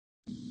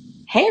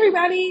Hey,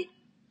 everybody.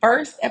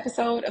 First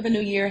episode of the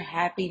new year.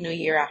 Happy New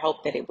Year. I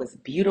hope that it was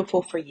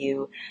beautiful for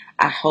you.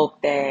 I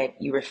hope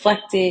that you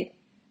reflected.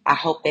 I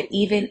hope that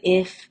even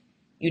if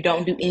you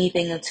don't do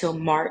anything until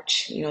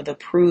March, the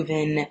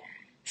proven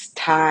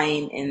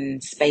time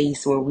and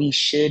space where we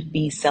should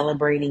be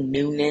celebrating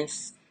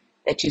newness,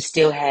 that you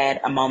still had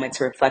a moment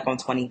to reflect on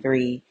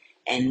 23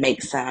 and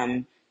make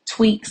some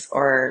tweaks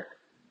or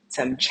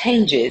some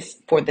changes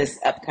for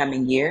this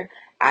upcoming year.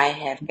 I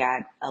have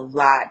got a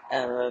lot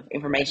of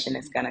information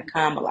that's going to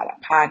come, a lot of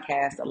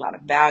podcasts, a lot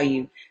of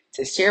value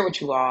to share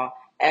with you all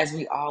as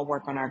we all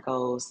work on our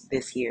goals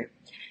this year.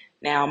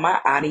 Now,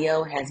 my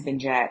audio has been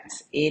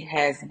jacked. It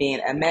has been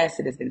a mess.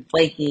 It has been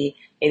flaky.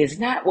 It is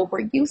not what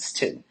we're used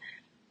to.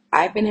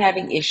 I've been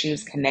having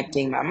issues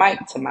connecting my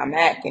mic to my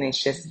Mac, and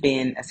it's just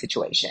been a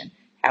situation.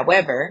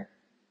 However,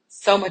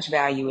 so much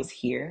value is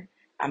here.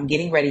 I'm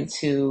getting ready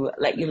to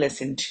let you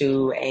listen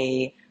to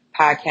a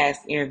podcast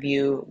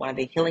interview, one of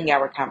the Healing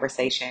Hour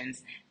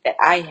conversations that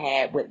I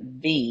had with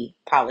the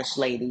Polished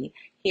Lady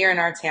here in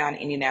our town,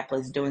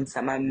 Indianapolis, doing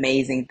some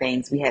amazing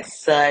things. We had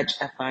such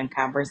a fun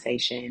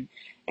conversation,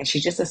 and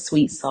she's just a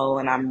sweet soul,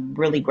 and I'm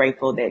really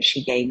grateful that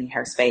she gave me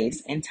her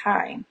space and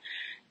time.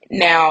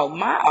 Now,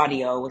 my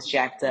audio was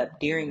jacked up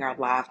during our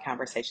live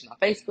conversation on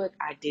Facebook.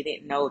 I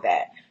didn't know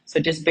that. So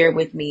just bear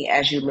with me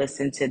as you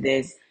listen to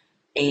this.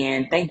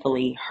 And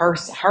thankfully,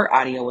 her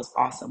audio was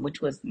awesome, which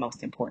was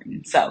most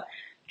important. So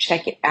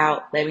check it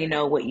out. Let me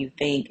know what you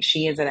think.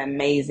 She is an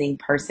amazing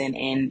person,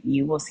 and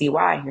you will see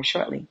why here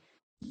shortly.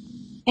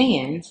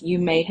 And you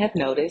may have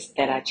noticed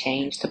that I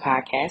changed the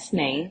podcast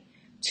name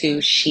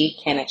to She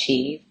Can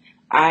Achieve.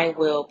 I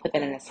will put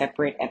that in a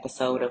separate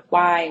episode of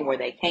why and where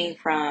they came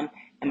from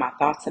and my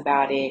thoughts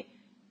about it.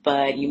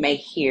 But you may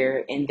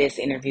hear in this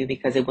interview,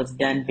 because it was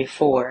done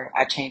before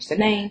I changed the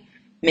name,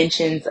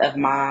 mentions of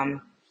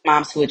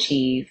moms who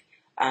achieve,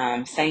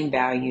 same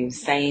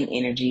values, same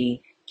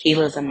energy.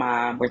 Keela's a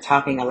mom. We're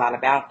talking a lot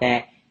about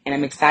that. And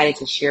I'm excited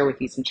to share with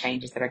you some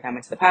changes that are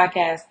coming to the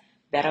podcast.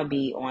 That'll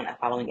be on a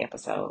following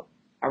episode.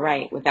 All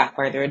right, without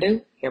further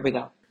ado, here we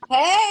go.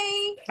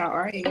 Hey, How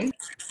are you?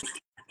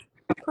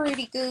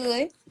 pretty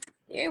good.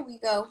 There we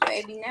go,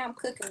 baby. Now I'm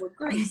cooking with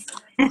grease.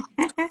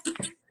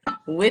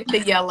 With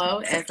the yellow,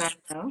 as I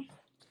know.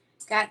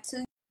 Got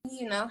to,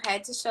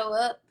 had to show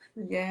up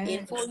Yeah.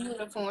 in full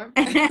uniform.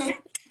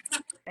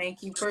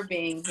 Thank you for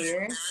being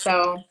here.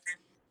 So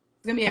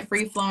it's gonna be a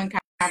free-flowing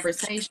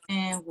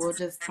conversation. We'll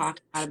just talk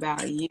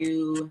about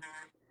you,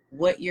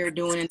 what you're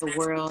doing in the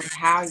world,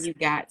 how you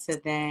got to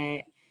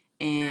that,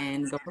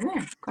 and go from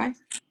there. Okay.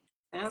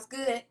 Sounds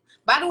good.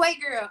 By the way,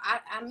 girl,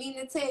 I mean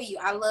to tell you,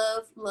 I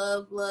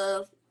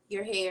love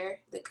your hair,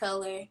 the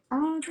color.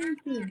 Oh, thank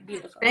you.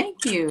 Beautiful.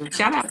 Thank you.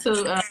 Shout out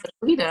to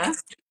Lita,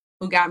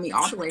 who got me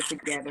all the way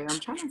together. I'm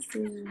trying to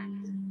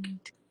see.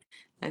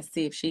 Let's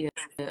see if she's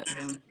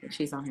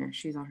on here.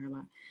 She's on here a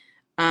lot.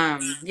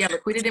 Yeah,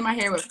 Laquita did my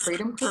hair with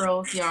Freedom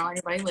Curls, y'all.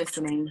 Anybody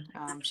listening?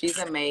 She's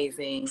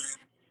amazing.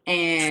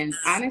 And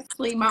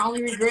honestly, my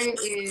only regret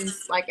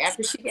is like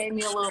after she gave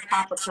me a little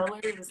pop of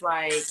color, it was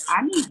like,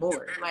 I need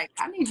more. Like,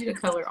 I need you to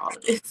color all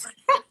of this.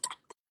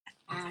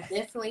 I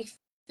definitely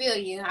feel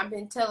you. I've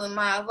been telling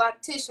my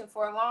loctician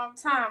for a long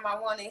time I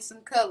wanted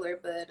some color,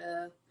 but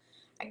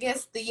I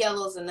guess the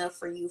yellow's enough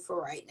for you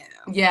for right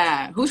now.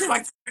 Yeah. Who's your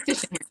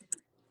loctician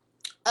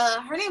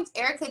here? Her name's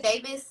Erica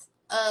Davis,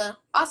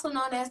 also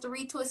known as the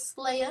Retwist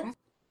Slayer.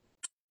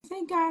 I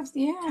think, guys,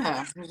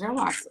 yeah. Your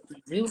locks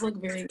do look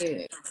very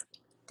good.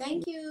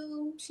 Thank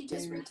you. She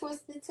just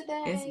retwisted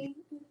today.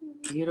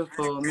 It's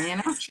beautiful. Man,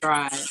 I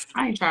tried.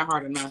 I ain't tried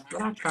hard enough,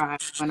 but I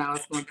tried when I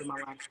was going through my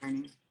life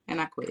journey,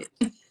 and I quit.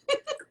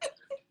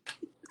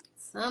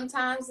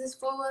 Sometimes it's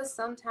for us,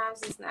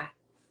 sometimes it's not.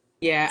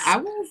 Yeah,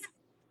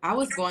 I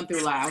was going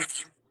through I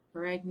was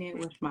pregnant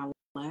with my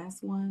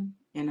last one,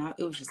 and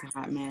it was just a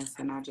hot mess,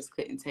 and I just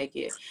couldn't take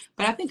it.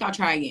 But I think I'll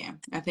try again.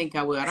 I think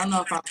I will. I don't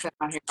know if I'll cut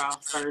my hair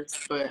off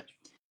first, but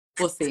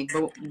we'll see.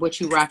 But what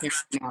you rocking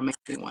right now makes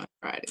me want to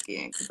try it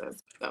again because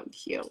that's so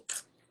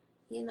cute.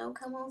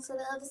 Come on to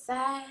the other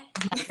side.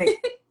 I think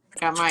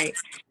I might.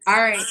 All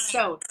right,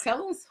 so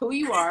tell us who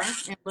you are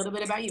and a little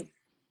bit about you.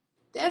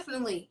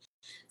 Definitely.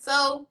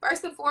 So,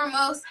 first and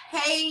foremost,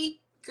 hey,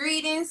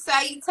 greetings,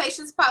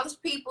 salutations,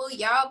 polished people.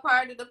 Y'all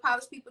part of the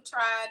polished people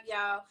tribe,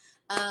 y'all.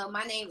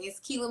 My name is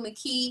Keela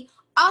McKee,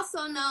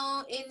 also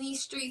known in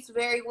these streets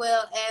very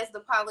well as the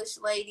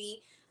Polished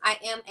Lady. I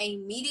am a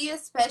media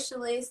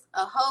specialist,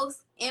 a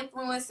host,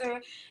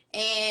 influencer,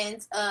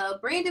 and a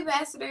brand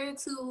ambassador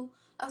to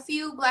a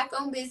few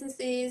Black-owned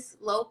businesses,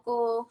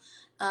 local,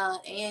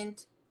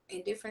 and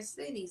in different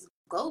cities,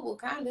 global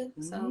kind of.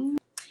 So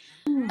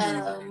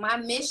my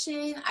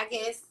mission, I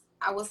guess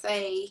I would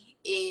say,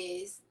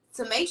 is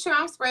to make sure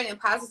I'm spreading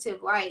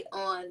positive light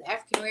on the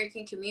African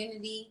American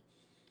community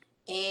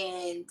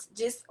and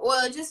just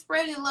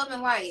spreading love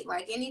and light.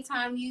 Like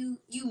anytime you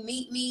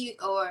meet me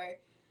or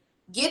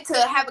get to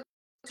have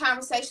a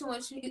conversation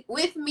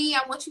with me,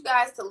 I want you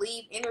guys to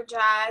leave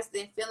energized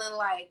and feeling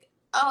like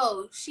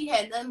oh, she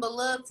had nothing but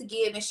love to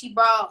give, and she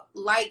brought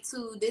light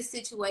to this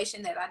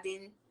situation that I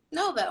didn't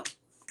know about.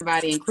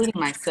 Everybody, including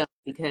myself,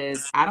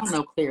 because I don't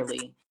know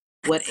clearly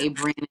what a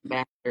brand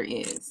ambassador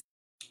is.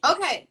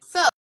 Okay,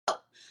 so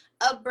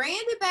a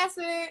brand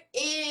ambassador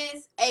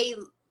is a,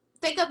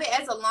 think of it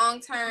as a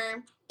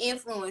long-term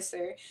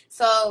influencer.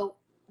 So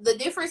the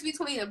difference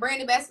between a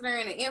brand ambassador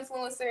and an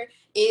influencer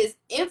is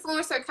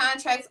influencer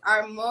contracts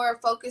are more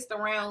focused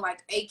around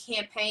like a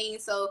campaign.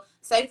 So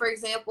say for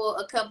example,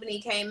 a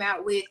company came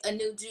out with a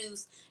new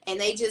juice and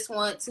they just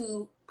want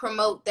to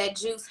promote that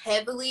juice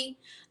heavily.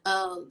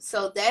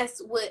 So that's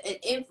what an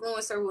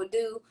influencer will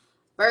do,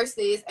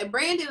 versus a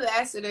brand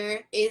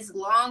ambassador is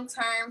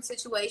long-term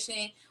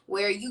situation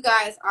where you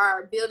guys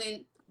are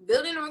building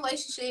a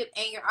relationship,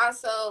 and you're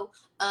also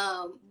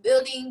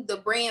building the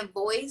brand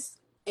voice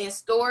and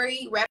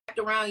story wrapped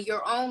around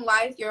your own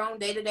life, your own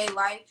day-to-day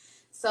life.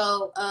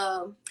 So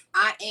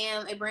I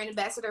am a brand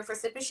ambassador for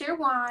Sip and Share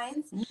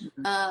Wines,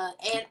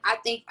 and I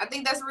think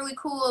that's really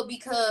cool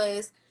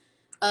because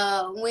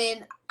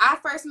when I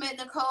first met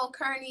Nicole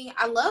Kearney,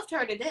 I loved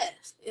her to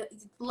death.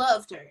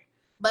 Loved her.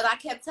 But I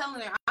kept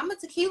telling her, I'm a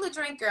tequila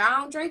drinker. I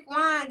don't drink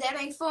wine. That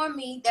ain't for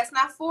me. That's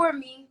not for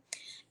me.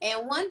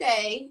 And one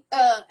day,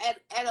 at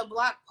a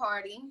block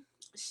party,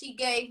 she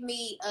gave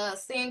me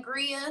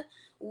sangria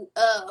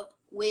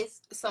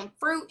with some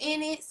fruit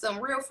in it,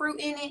 some real fruit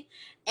in it,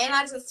 and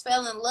I just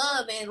fell in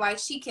love. And like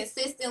she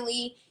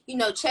consistently,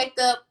 checked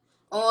up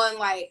on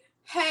like,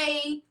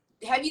 hey,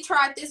 have you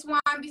tried this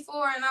wine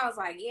before? And I was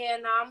like, yeah,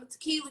 no, I'm a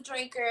tequila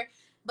drinker.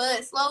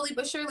 But slowly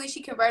but surely,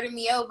 she converted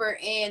me over,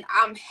 and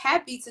I'm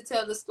happy to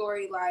tell the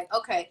story. Like,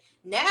 okay,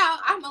 now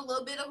I'm a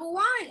little bit of a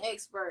wine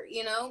expert,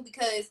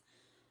 because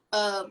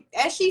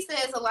as she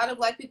says, a lot of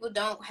Black people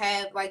don't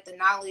have like the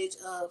knowledge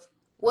of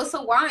what's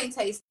a wine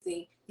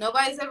tasting.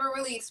 Nobody's ever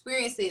really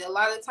experienced it. A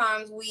lot of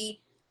times we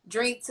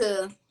drink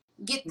to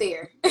get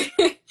there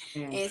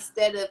Yeah.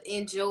 instead of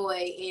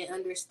enjoy and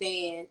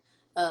understand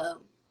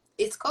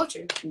its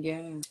culture.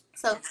 Yeah.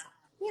 So,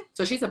 yeah.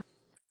 So she's a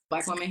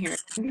Black woman here.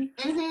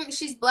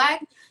 She's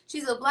Black.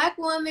 She's a Black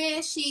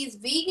woman. She's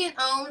vegan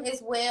owned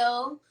as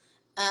well.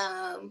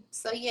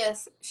 So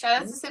yes,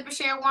 shout out to Sip and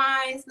Share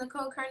Wines,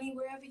 Nicole Kearney,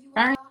 wherever you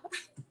are.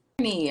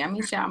 Kearney. I'm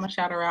gonna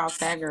shout her out,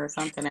 tag her or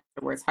something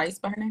afterwards. How you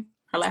spell her name?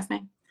 Her last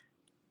name?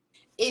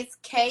 It's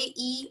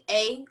Kearney.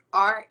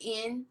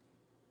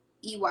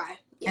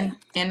 Yeah.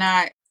 And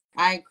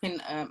I can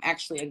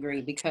actually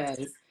agree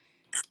because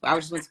I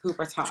just went to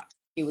Cooper Talk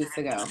a few weeks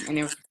ago and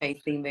there was a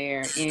tasting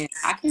there and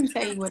I couldn't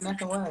tell you what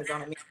nothing was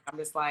on it. I'm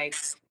just like,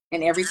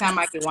 and every time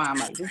I get wine, I'm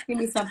like, just give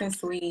me something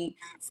sweet.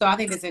 So I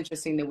think it's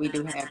interesting that we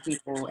do have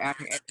people out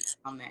here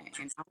educating on that.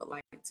 And I would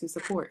like to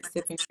support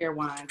Sip and Share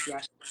Wines. Y'all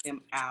check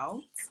them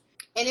out.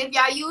 And if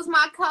y'all use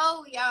my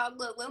code, y'all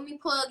look, let me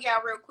plug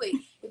y'all real quick.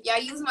 If y'all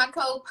use my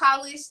code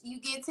POLISH, you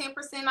get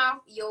 10% off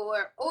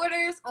your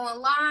orders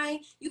online.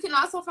 You can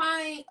also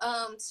find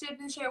Sip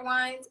and Share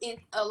Wines in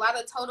a lot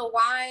of Total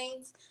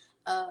Wines.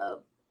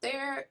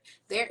 They're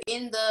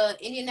in the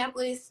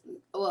Indianapolis.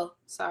 Well,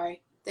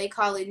 sorry, they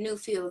call it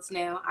Newfields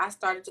now. I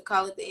started to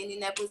call it the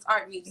Indianapolis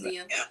Art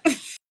Museum.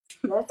 That's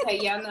how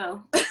y'all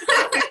know.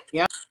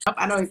 Yep,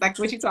 I know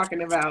exactly what you're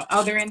talking about.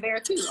 Oh, they're in there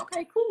too.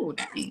 Okay, cool.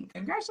 Dang.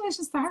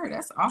 Congratulations to her.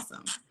 That's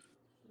awesome.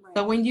 Right.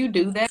 So when you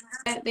do that,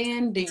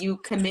 then do you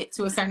commit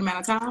to a certain amount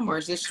of time or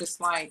is this just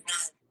like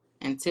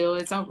until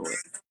it's over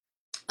with?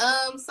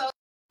 So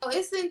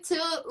it's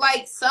until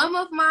like some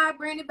of my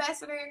brand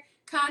ambassador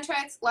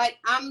contracts, like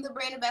I'm the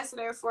brand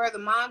ambassador for the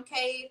Mom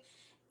Cave,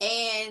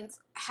 and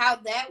how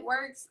that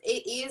works,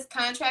 it is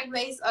contract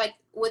based, like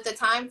with a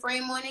time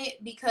frame on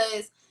it,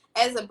 because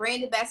as a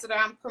brand ambassador,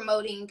 I'm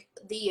promoting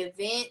the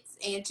events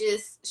and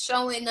just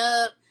showing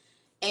up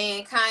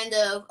and kind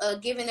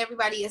of giving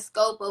everybody a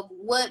scope of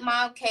what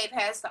Mom Cave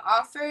has to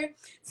offer.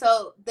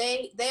 So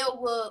they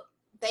will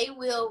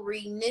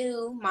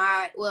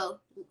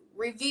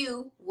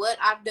review what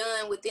I've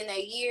done within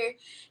a year.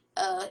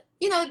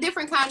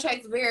 Different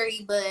contracts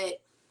vary,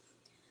 but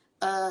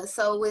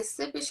so with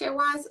Sip and Share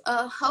Wines,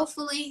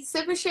 hopefully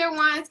Sip and Share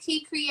Wines,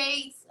 Key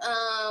Creates,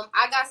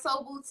 I Got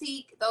Soul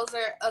Boutique. Those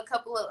are a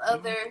couple of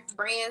other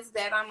brands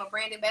that I'm a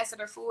brand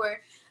ambassador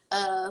for.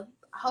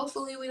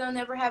 Hopefully we don't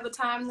ever have a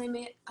time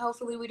limit.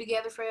 Hopefully we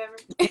together forever.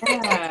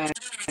 Yeah.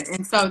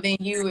 And so then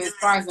you, as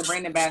far as the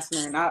brand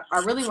ambassador, and I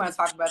really want to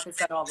talk about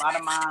this. I know a lot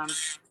of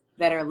moms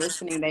that are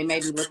listening, they may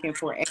be looking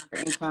for extra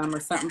income or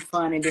something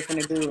fun and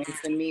different to do. And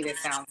to me, that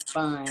sounds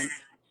fun.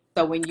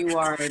 So when you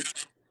are,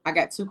 I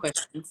got two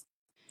questions.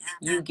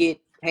 You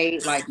get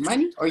paid like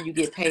money or you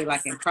get paid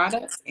like in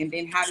products? And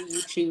then how do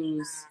you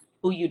choose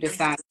who you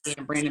decide to be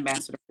a brand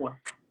ambassador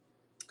for?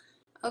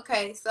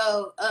 Okay,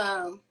 so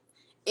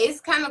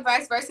it's kind of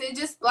vice versa. It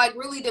just like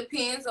really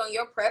depends on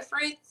your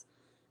preference.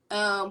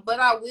 But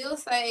I will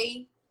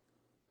say,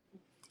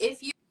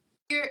 if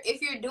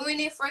you're doing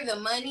it for the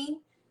money,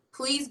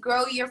 please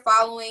grow your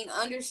following.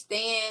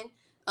 Understand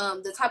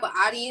the type of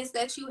audience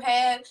that you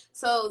have.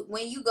 So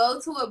when you go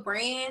to a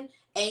brand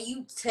and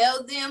you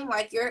tell them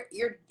like your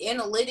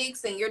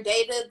analytics and your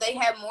data, they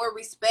have more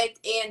respect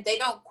and they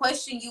don't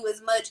question you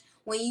as much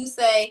when you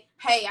say,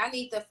 hey, I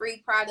need the free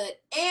product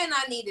and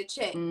I need a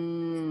check.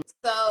 So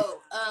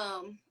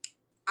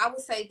I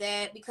would say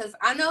that, because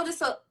I noticed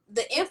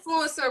the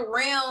influencer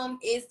realm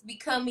is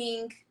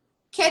becoming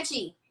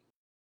catchy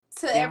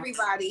to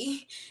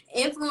everybody.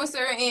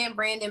 Influencer and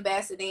brand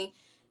ambassadoring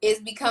is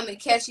becoming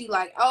catchy.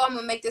 Like, oh, I'm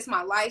gonna make this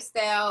my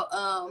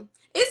lifestyle.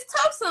 It's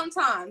tough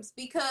sometimes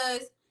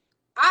because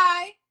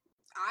I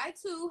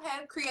too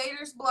have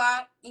creator's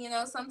block,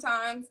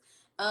 sometimes.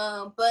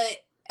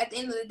 But at the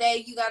end of the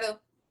day, you gotta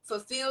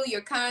fulfill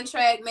your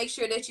contract. Make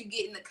sure that you're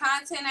getting the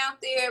content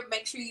out there.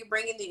 Make sure you're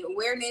bringing the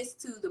awareness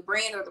to the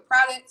brand or the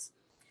products.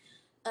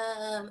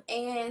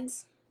 And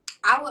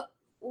what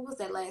was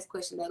that last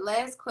question? That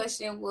last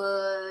question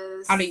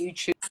was, how do you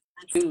choose?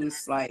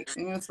 Like,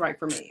 it's right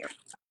for me.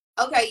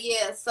 Okay,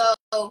 yeah. So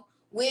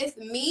with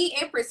me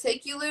in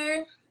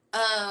particular,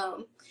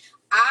 I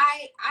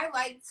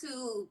like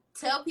to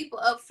tell people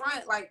up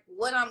front like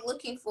what I'm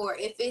looking for.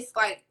 If it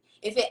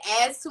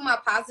adds to my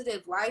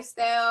positive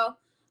lifestyle,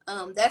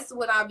 that's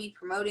what I'll be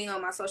promoting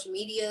on my social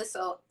media.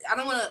 So I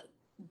don't want to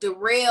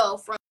derail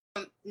from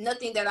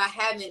nothing that I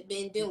haven't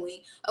been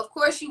doing. Of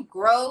course, you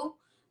grow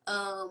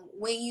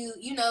when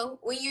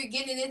when you're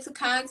getting into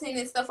content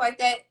and stuff like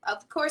that.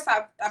 Of course,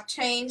 I've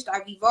changed,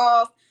 I've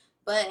evolved,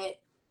 but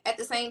at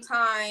the same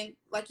time,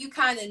 like, you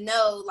kind of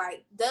know,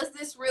 like, does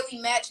this really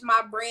match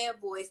my brand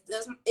voice?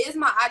 Is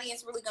my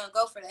audience really gonna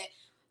go for that?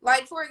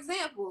 Like, for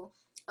example,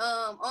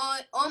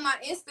 on my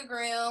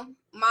Instagram,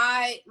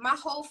 my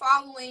whole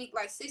following,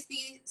 like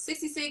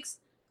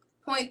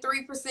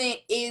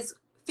 66.3% is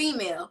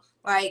female,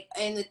 like,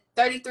 and the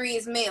 33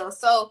 is male.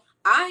 So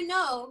I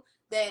know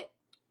that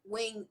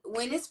when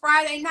it's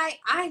Friday night,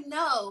 I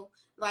know,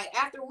 like,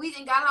 after we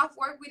done got off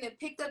work, we done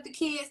picked up the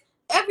kids,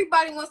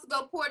 everybody wants to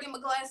go pour them a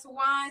glass of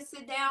wine,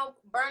 sit down,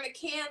 burn a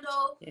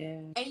candle,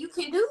 and you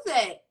can do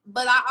that.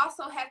 But I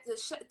also have to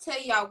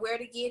tell y'all where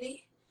to get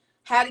it,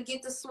 how to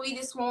get the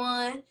sweetest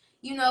one,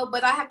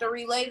 but I have to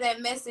relay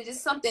that message.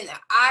 It's something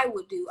that I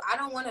would do. I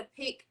don't want to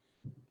pick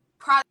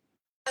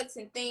products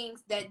and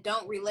things that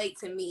don't relate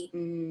to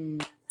me.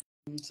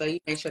 So you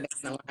make sure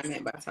that's in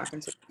alignment by talking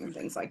to them and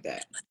things like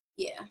that.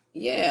 Yeah.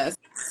 Yeah.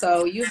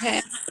 So you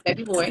have a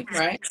baby boy,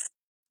 right?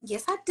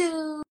 Yes, I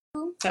do.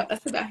 Tell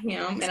us about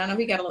him. And I know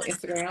he got a little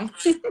Instagram.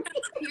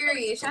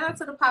 Period. Shout out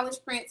to the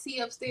polished prince. He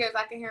upstairs.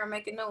 I can hear him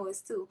making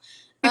noise too.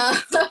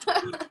 But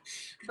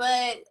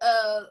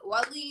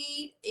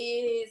Waleed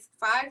is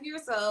 5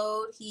 years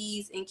old.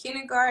 He's in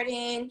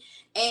kindergarten,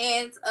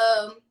 and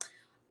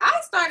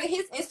I started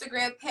his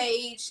Instagram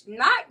page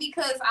not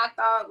because I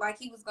thought like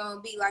he was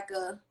gonna be like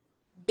a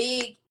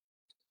big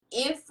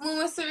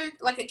influencer,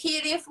 like a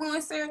kid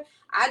influencer.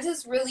 I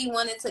just really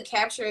wanted to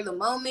capture the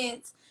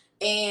moments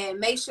and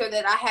make sure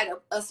that I had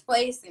a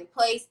space and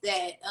place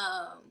that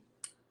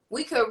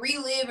we could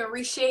relive and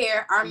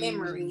reshare our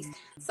memories.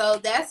 So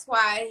that's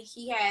why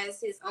he has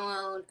his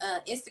own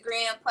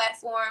Instagram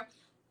platform.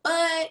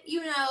 But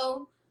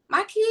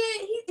my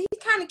kid, he's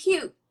kind of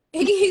cute.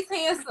 He's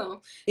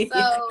handsome.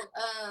 So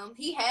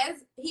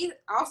he's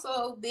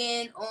also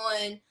been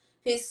on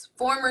his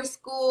former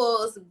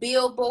school's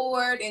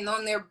billboard and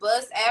on their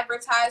bus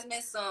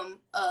advertisements, some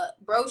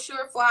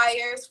brochure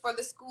flyers for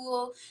the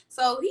school.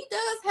 So he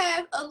does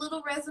have a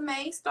little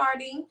resume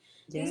starting.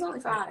 He's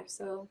only 5,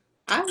 so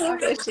I love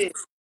that shit.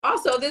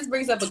 Also, this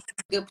brings up a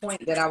good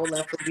point that I would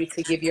love for you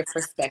to give your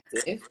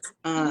perspective.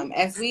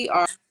 As we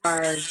are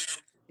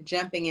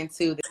jumping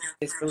into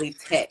this really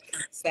tech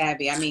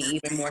savvy, I mean,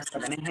 even more so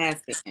than it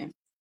has been.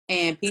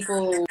 And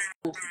people,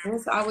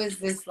 there's always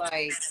this,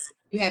 like,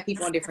 you have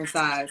people on different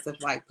sides of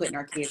like putting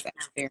our kids out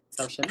there on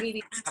social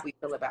media, how we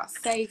feel about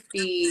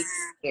safety,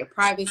 their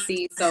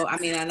privacy. So, I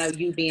mean, I know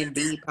you being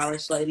the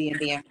polished lady and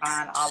being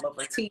fine all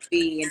over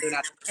TV and doing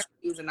all the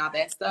interviews and all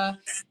that stuff,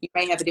 you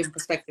may have a different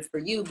perspective for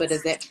you, but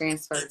does that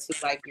transfer to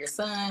like your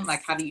son?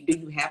 Like, how do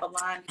you have a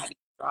line? How do you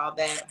draw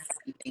that? How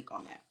do you think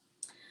on that?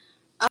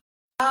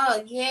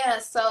 Oh yeah,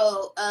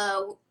 so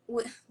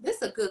this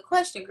is a good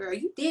question, girl.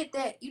 You did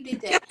that.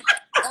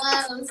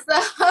 So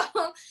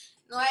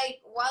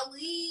like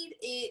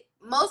Waleed,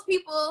 most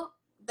people,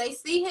 they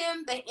see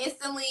him, they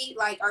instantly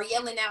like are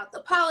yelling out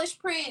the polished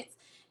prince,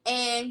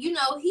 and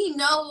he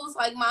knows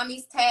like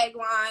mommy's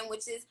tagline,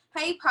 which is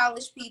 "Hey,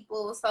 polished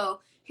people." So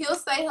he'll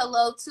say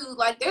hello to,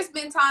 like, there's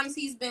been times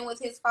he's been with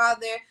his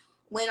father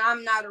when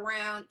I'm not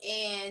around,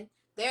 and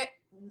there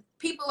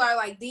people are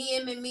like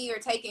DMing me or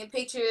taking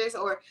pictures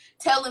or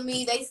telling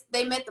me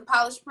they met the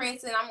polished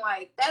prince, and I'm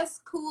like, that's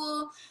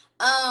cool.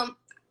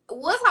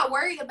 Was I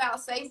worried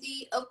about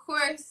safety? Of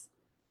course,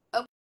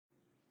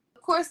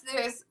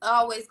 there's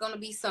always going to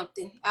be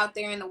something out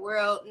there in the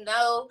world.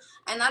 No,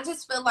 and I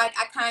just feel like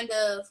I kind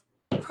of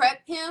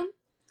prep him.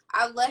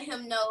 I let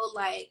him know,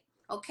 like,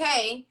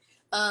 okay,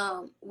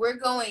 we're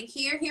going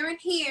here, here, and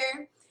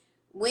here.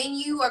 when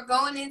you are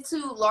going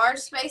into large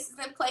spaces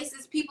and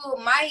places, people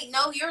might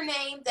know your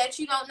name that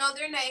you don't know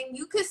their name.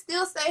 You could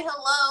still say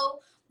hello,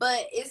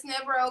 but it's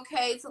never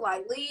okay to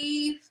like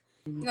leave.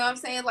 You know what I'm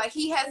saying? Like,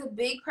 he has a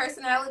big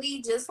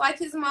personality just like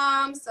his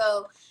mom.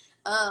 So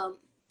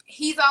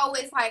he's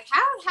always like,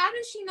 how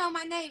does she know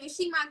my name? Is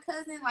she my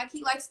cousin? Like,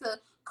 he likes to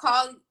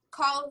call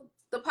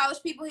the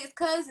polished people his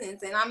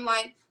cousins. And I'm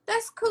like,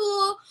 that's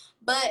cool.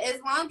 But as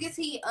long as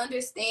he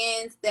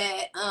understands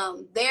that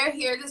they're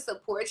here to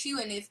support you,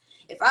 and if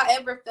I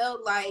ever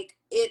felt like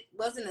it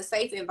wasn't a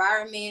safe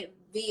environment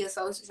via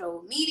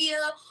social media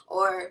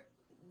or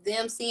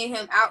them seeing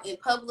him out in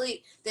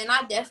public, then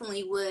I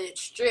definitely would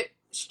strip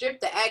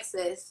the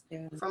access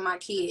from my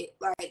kid.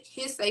 Like,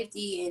 his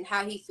safety and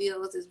how he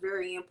feels is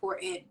very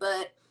important.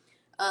 But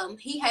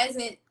he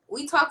hasn't.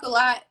 We talk a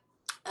lot.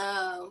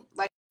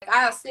 Like,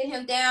 I'll sit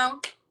him down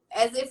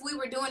as if we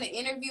were doing an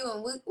interview,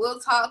 and we'll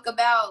talk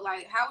about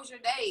like, how was your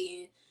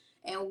day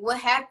and what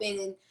happened,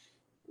 and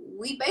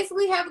we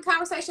basically have a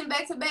conversation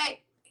back to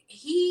back.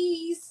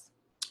 He's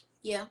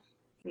he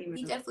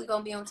definitely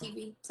gonna be on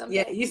TV someday.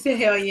 Yeah, you said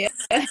hell yeah.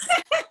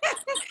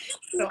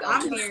 So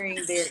I'm hearing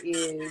there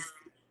is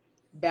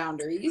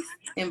boundaries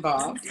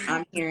involved.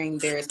 I'm hearing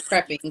there's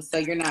prepping. So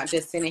you're not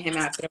just sending him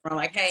out to the world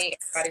like, hey,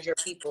 everybody's your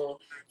people.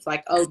 It's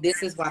like, oh,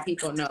 this is why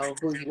people know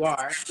who you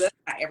are. So that's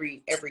not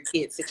every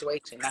kid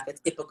situation, not the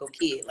typical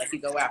kid. Like, you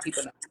go out,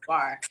 people know who you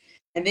are.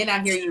 And then I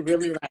hear you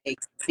really like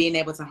being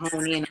able to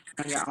hone in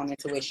on your own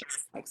intuition.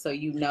 Like, so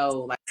you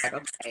know, like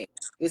okay,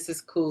 this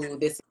is cool,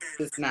 this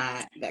is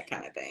not, that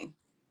kind of thing.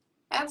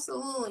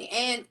 Absolutely.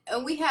 And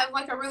we have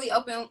like a really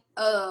open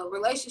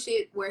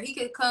relationship where he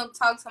could come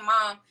talk to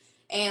mom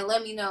and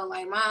let me know,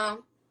 like,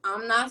 Mom,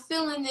 I'm not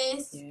feeling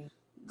this. Yeah.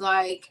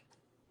 Like,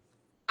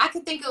 I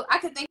could think of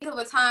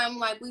a time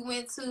like we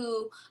went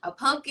to a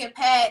pumpkin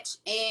patch,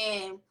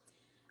 and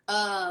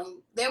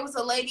there was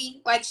a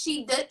lady, like,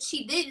 she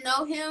didn't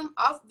know him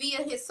off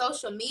via his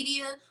social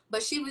media,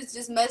 but she was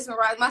just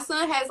mesmerized. My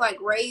son has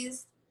like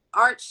raised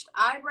arched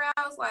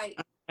eyebrows,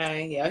 like,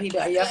 yeah, he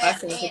does. Yep, I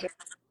see it.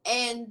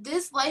 And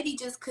this lady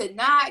just could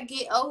not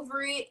get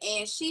over it,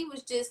 and she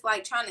was just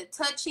like trying to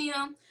touch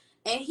him,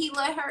 and he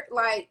let her,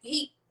 like,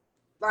 he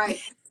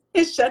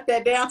shut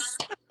that down.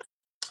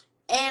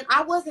 And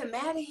I wasn't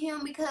mad at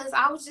him, because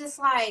I was just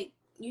like,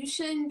 you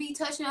shouldn't be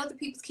touching other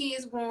people's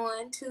kids.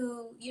 One,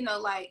 two,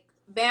 like,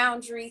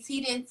 boundaries.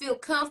 He didn't feel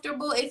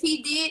comfortable. If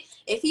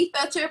he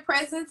felt your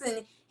presence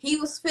and he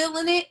was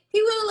feeling it,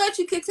 he would have let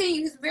you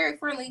continue. He's a very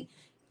friendly,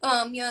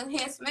 young,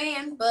 handsome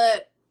man,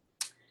 but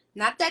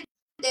not that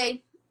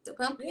day. The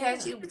pumpkin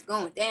patch, it was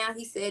going down.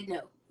 He said,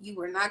 no, you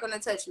were not going to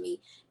touch me.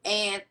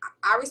 And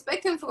I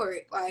respect him for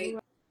it. Like,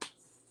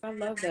 I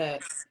love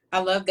that. I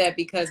love that,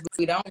 because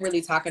we don't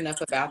really talk enough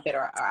about that,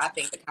 or I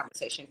think the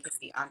conversation can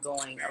be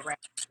ongoing around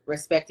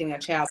respecting a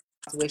child's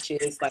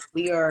wishes. Like,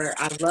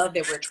 I love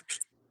that we're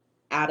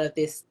out of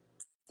this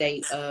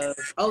state of,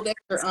 oh, that's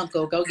your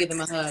uncle, go give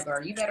them a hug,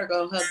 or you better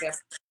go hug that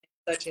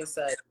such and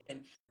such, and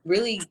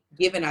really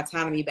giving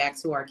autonomy back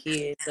to our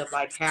kids of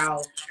like,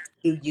 how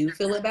do you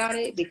feel about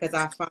it? Because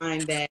I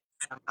find that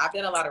I've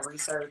done a lot of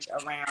research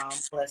around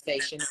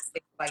molestation and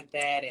things like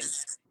that, and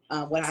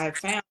what I've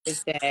found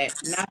is that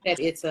not that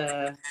it's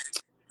a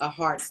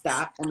hard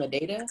stop on the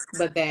data,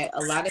 but that a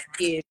lot of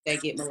kids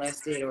that get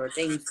molested or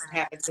things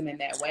happen to them in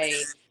that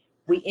way,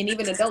 and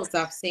even adults,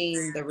 I've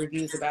seen the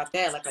reviews about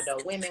that, like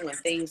adult women, when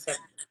things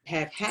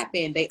have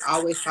happened, they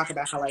always talk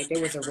about how like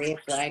there was a red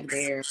flag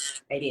there.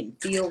 They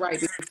didn't feel right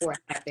before it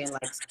happened,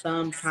 like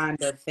some kind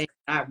of thing.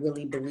 I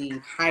really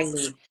believe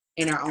highly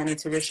in our own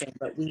intuition,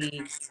 but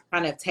we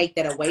kind of take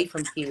that away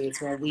from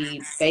kids when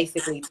we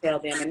basically tell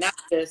them, and not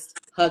just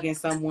hugging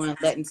someone,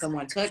 letting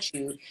someone touch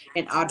you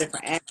in all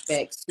different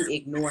aspects, to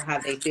ignore how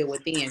they feel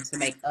within to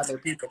make other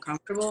people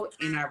comfortable.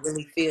 And I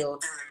really feel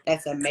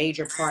that's a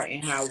major part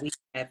in how we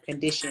have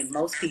conditioned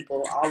most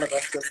people, all of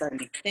us to a certain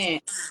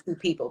extent, to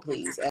people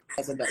please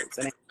as adults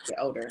and as we get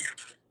older.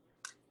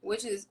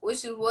 Which is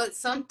what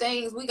some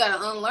things we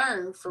gotta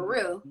unlearn for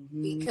real.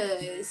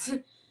 Because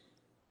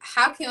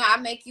how can I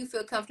make you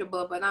feel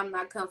comfortable but I'm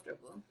not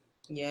comfortable?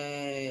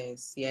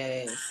 Yes.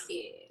 Yeah,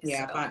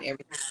 I find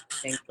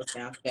everything goes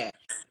down to that.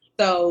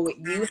 So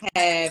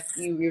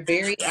you're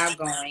very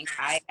outgoing.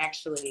 I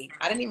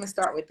didn't even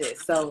start with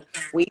this. So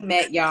we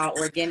met y'all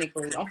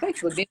organically on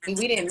Facebook.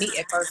 We didn't meet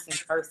at first in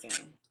person.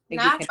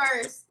 Not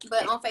first,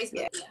 but on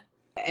Facebook,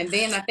 yeah. And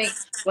then I think,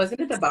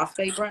 wasn't it the Boss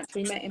Babe brunch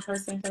we met in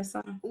person first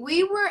time?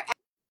 We were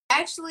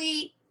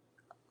actually,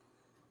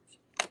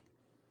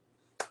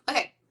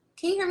 okay,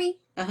 can you hear me?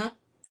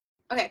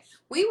 Okay,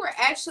 we were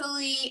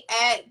actually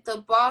at the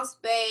Boss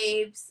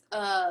Babes,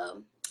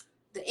 the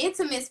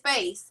intimate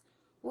space.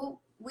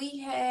 Well, we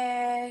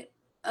had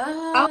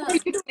were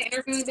you doing an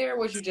interview there, or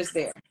was you just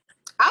there?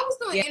 I was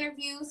doing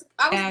interviews.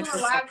 I was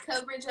doing live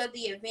coverage of the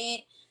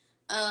event.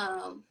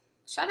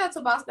 Shout out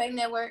to Boss Babe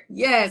Network.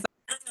 Yes,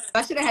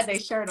 I should have had their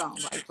shirt on,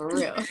 like, for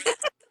real.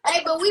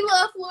 Hey, but we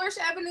love Flourish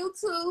Avenue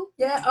too.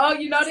 Yeah. Oh,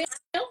 you know them?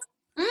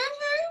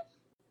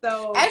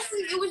 So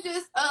actually, it was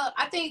just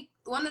I think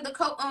one of the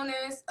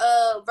co-owners,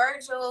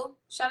 Virgil,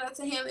 shout out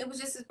to him. It was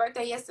just his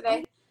birthday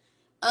yesterday.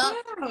 Um,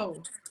 wow.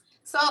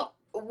 so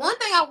one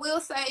thing I will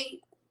say,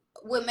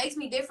 what makes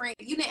me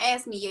different, you didn't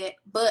ask me yet,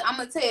 but I'm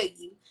gonna tell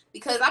you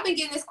because I've been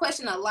getting this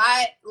question a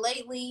lot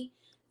lately,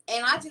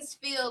 and I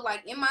just feel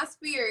like in my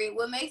spirit,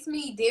 what makes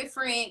me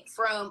different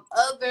from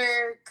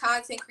other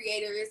content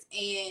creators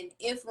and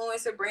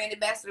influencer, brand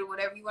ambassador,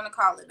 whatever you want to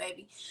call it,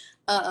 baby,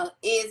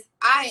 is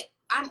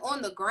I'm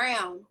on the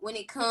ground when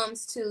it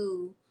comes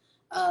to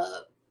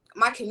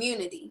my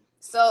community.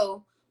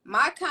 So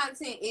my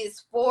content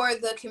is for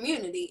the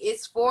community.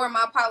 It's for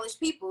my polished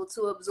people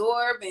to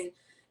absorb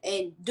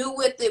and do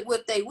with it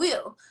what they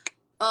will.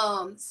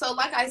 So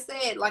like I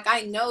said, like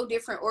I know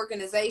different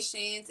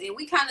organizations, and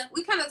we kind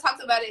of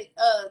talked about it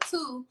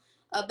too,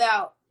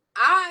 about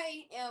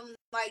I am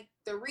like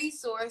the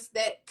resource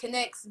that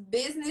connects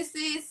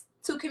businesses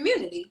to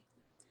community.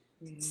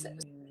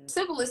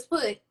 Simplest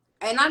put.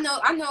 And I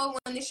know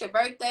when it's your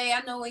birthday,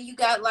 I know when you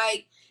got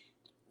a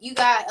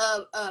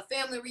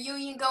family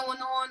reunion going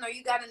on, or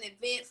you got an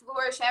event.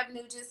 Flourish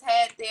Avenue just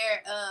had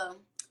their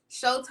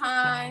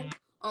Showtime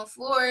on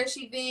Flourish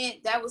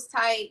event. That was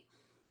tight.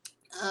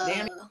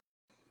 Damn,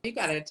 you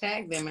gotta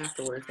tag them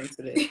afterwards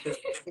into this because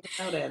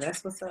you know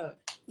that's what's up.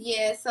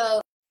 Yeah,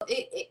 so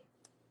it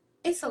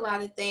it's a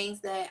lot of things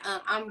that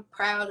I'm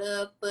proud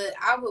of, but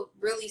I would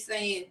really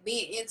say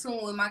being in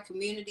tune with my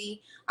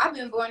community. I've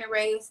been born and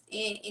raised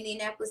in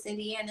Indianapolis,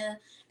 Indiana,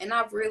 and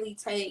I've really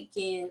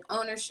taken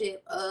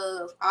ownership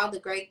of all the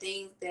great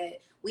things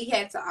that we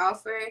have to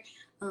offer.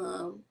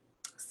 Um,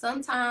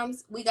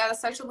 Sometimes we got to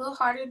search a little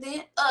harder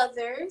than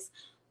others,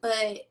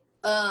 but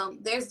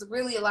there's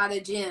really a lot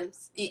of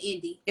gems in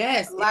Indy.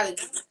 Yes, A lot of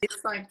gems.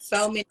 it's like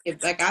so many.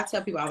 Like I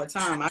tell people all the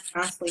time, I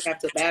constantly have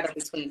to battle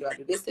between do I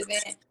do this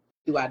event,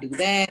 do I do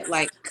that?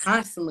 Like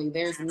constantly,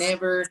 there's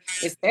never,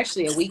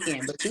 especially a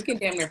weekend. But you can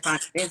damn near find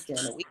events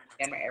during the week,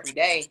 damn near every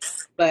day.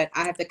 But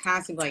I have to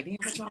constantly like, damn,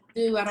 what y'all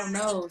do? I don't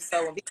know.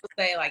 So when people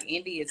say like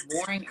Indy is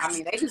boring, I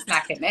mean they just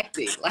not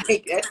connected.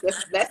 Like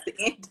that's the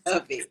end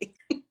of it.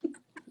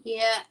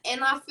 Yeah,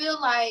 and I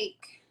feel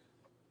like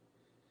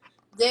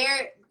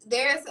there's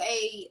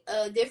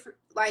a different,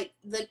 like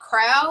the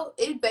crowd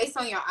is based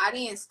on your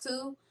audience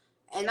too.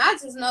 And I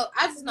just know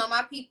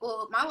my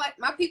people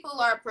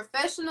are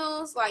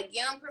professionals, like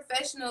young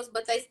professionals,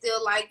 but they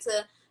still like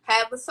to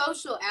have a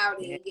social Yeah.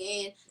 outing,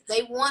 and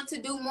they want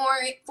to do more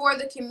for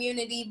the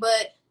community,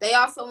 but they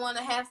also want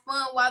to have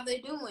fun while they're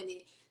doing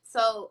it.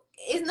 So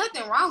it's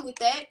nothing wrong with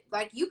that.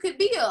 Like you could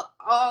be a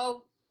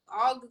all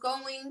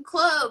going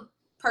club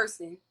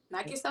person,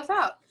 knock yourself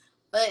out.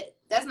 But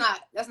that's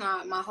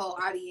not my whole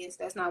audience.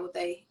 That's not what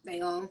they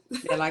own.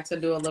 They like to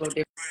do a little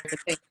different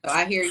thing. So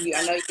I hear you.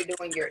 I know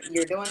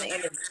you're doing the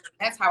interview.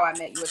 That's how I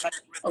met you. It's like,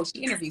 oh,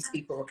 she interviews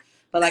people.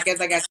 But like as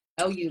I got to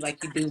know you,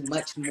 like you do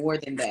much more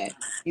than that.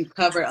 You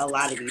cover a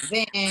lot of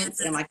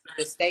events, and like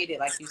you just stated,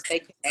 like you stay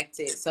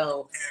connected.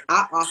 So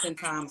I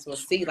oftentimes will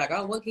see like,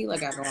 oh, what Keela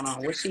got going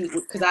on? What she?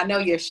 Because I know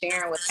you're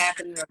sharing what's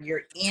happening, or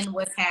you're in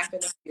what's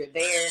happening. You're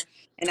there,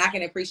 and I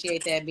can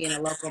appreciate that being a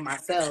local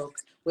myself.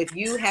 With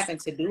you having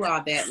to do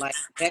all that, like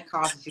that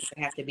causes you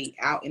to have to be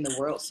out in the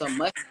world so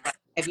much. Like,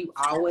 have you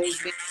always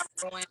been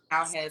outgoing?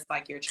 How has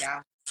like your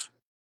child?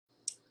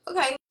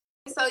 Okay.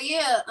 So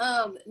yeah,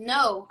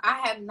 no,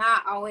 I have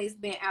not always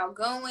been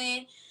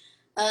outgoing.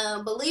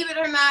 Believe it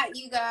or not,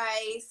 you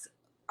guys,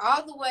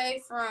 all the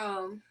way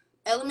from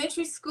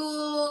elementary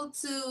school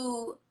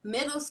to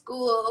middle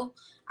school,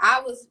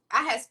 I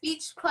had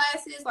speech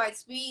classes, like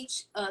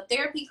speech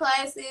therapy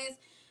classes.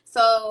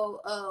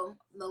 So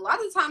a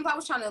lot of times I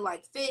was trying to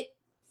like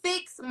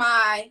fix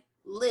my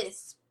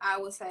lisp, I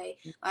would say,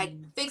 like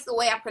fix the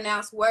way I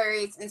pronounce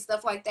words and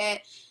stuff like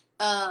that.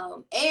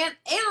 And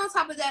on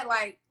top of that,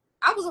 like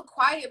I was a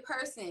quiet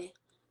person.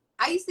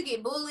 I used to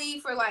get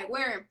bullied for like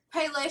wearing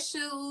Payless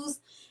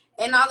shoes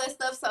and all that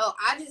stuff. So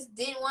I just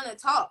didn't want to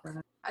talk.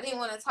 I didn't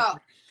want to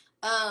talk.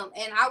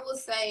 And I will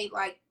say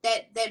like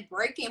that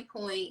breaking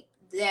point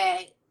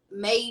that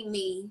made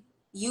me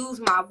use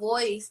my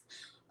voice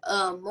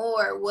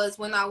more was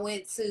when I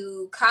went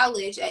to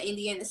college at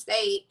Indiana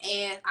State,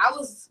 and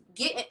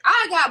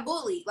I got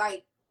bullied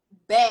like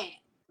bad.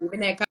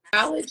 Even at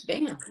college?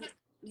 Damn.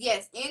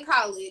 Yes, in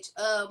college.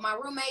 My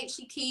roommate,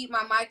 she keyed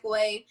my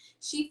microwave.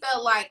 She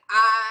felt like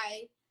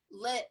I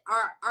let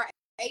our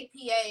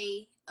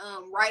APA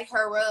write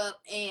her up,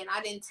 and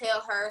I didn't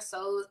tell her,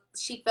 so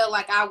she felt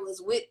like I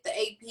was with the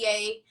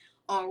APA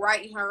on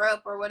writing her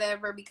up or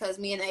whatever because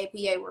me and the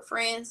APA were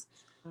friends.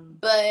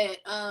 But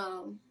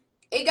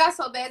it got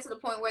so bad to the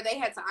point where they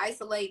had to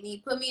isolate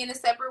me, put me in a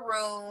separate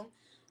room,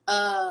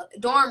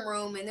 dorm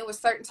room, and there were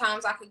certain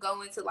times I could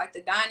go into like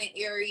the dining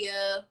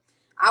area.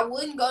 I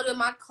wouldn't go to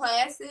my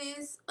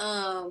classes,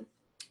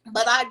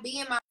 but I'd be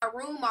in my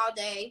room all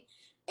day,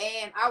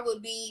 and I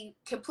would be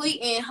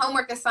completing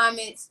homework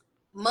assignments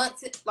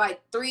months, like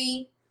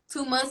 2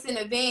 months in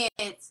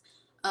advance.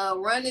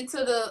 Run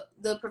into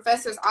the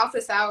professor's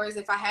office hours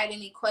if I had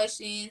any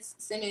questions,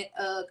 sending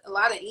a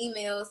lot of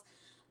emails.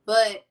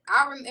 But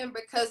I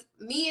remember because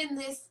me and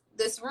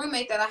this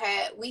roommate that I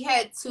had, we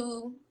had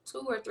two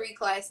or three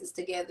classes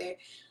together,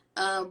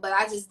 but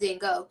I just didn't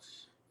go.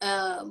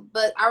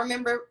 But I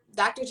remember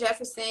Dr.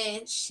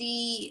 Jefferson,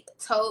 she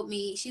told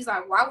me, she's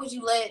like, why would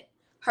you let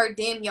her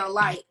dim your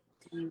light?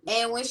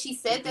 And when she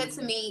said that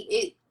to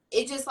me,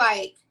 it just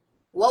like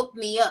woke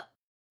me up.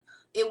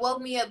 It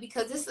woke me up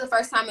because this is the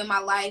first time in my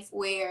life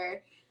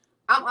where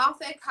I'm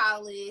off at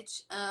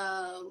college.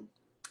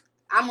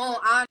 I'm on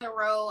honor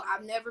roll.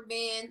 I've never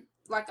been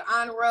like an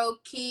honor roll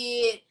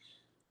kid,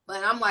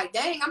 but I'm like,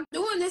 dang, I'm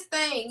doing this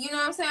thing. You know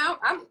what I'm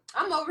saying?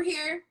 I'm over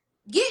here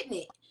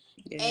getting it.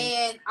 Yeah.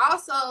 And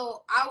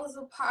also, I was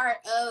a part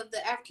of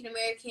the African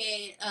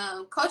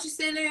American Culture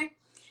Center.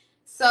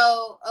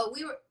 So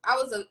I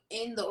was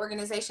in the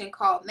organization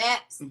called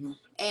MAPS,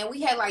 and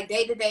we had like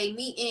day-to-day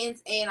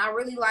meetings. And I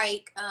really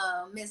like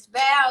Miss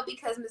Val,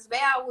 because Miss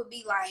Val would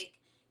be like,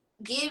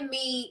 give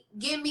me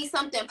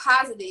something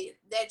positive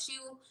that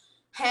you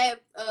have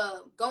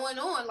going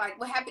on, like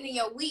what happened in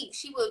your week.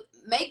 She would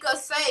make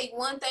us say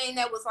one thing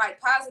that was like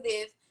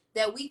positive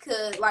that we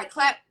could like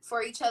clap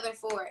for each other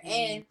for.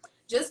 And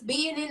just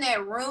being in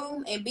that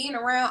room and being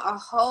around a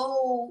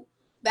whole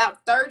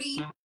about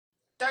 30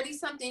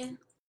 something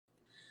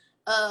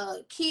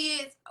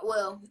kids,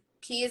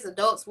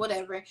 adults,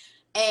 whatever,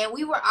 and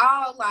we were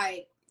all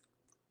like,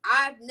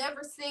 I've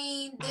never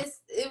seen this.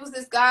 It was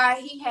this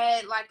guy, he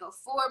had like a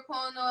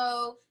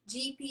 4.0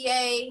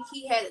 GPA,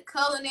 he had a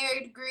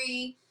culinary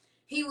degree,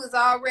 he was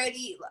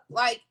already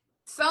like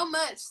so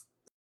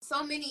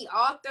many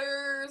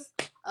authors,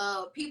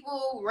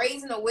 people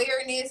raising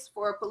awareness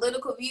for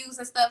political views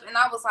and stuff. And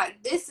I was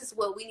like, this is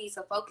what we need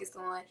to focus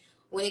on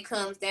when it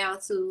comes down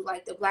to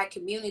like the Black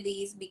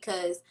communities,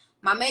 because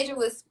my major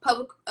was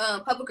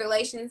public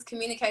relations,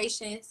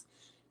 communications,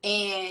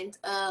 and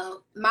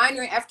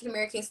minor in African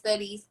American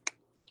studies.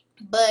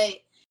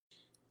 But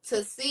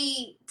to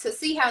see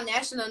how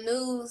national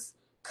news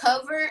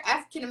cover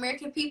African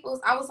American peoples,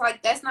 I was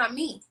like, that's not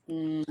me.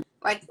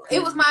 Like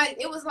it was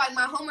like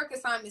my homework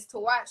assignments to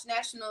watch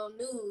national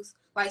news,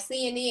 like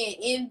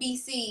CNN,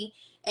 NBC,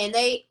 and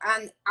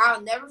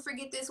I'll never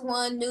forget this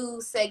one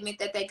news segment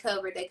that they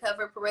covered. They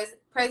covered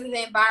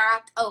President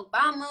Barack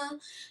Obama.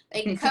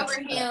 They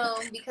covered him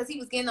because he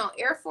was getting on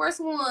Air Force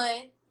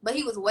One, but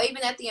he was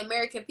waving at the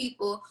American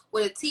people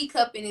with a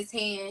teacup in his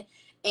hand,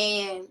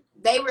 and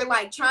they were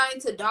like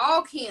trying to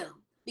dog him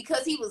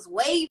because he was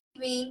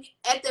waving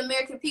at the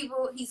American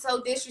people. He's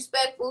so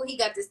disrespectful. He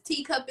got this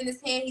teacup in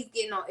his hand. He's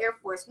getting on Air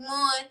Force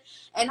One.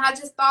 And I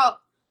just thought,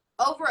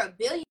 over 1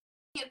 billion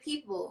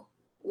people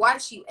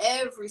watch you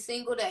every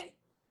single day,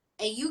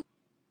 and you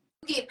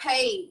get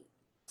paid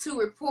to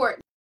report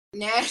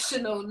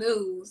national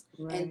news,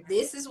 right? And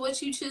this is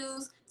what you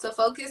choose to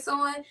focus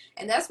on.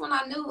 And that's when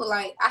I knew,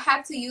 like, I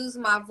have to use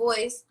my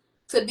voice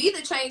to be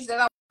the change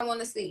that I want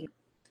to see.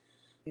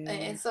 Yeah.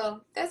 And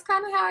so that's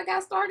kind of how I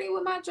got started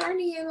with my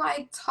journey, and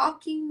like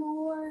talking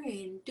more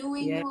and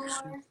doing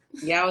more.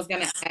 Yeah, I was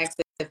gonna ask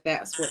if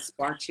that's what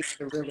sparked you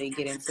to really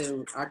get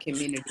into our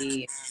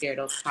community and share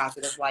those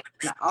positive lights.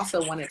 And I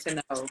also wanted to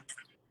know,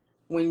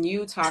 when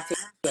you talked to,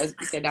 as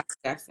you said, Dr.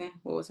 Jackson,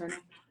 what was her name?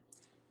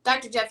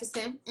 Dr.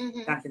 Jefferson.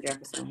 Dr.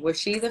 Jefferson. Was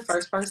she the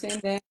first person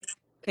that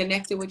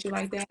connected with you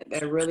like that?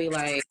 That really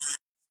like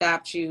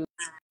stopped you,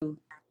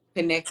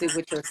 connected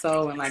with your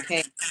soul, and like,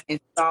 hey, and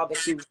saw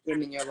that you was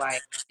living your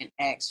life and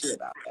asked you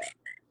about that?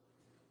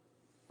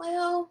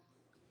 Well,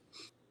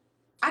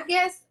 I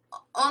guess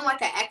on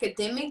like an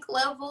academic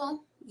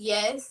level,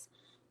 yes.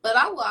 But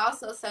I will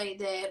also say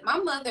that my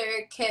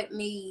mother kept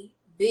me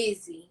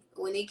busy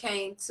when it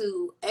came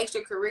to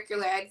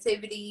extracurricular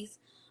activities.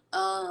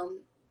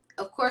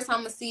 Of course,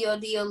 I'm a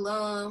COD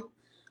alum.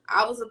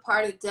 I was a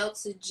part of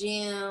Delta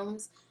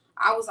Gyms.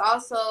 I was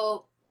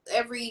also,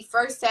 every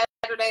first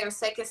Saturday or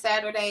second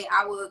Saturday,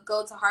 I would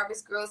go to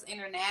Harvest Girls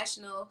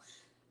International.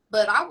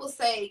 But I will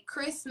say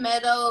Chris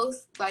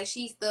Meadows, like,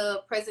 she's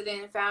the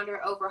president and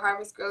founder over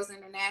Harvest Girls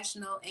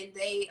International, and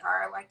they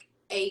are like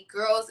a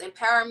girls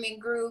empowerment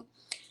group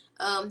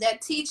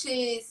that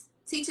teaches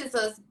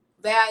us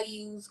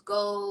values,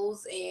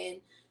 goals,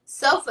 and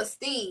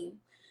self-esteem.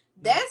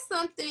 That's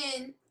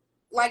something,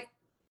 like,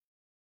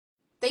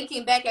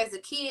 thinking back as a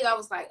kid, I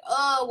was like,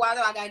 oh, why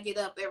do I gotta get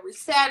up every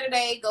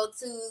Saturday, go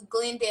to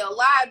Glendale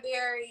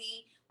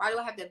Library? Why do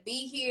I have to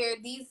be here?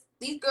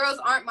 These girls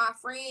aren't my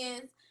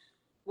friends.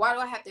 Why do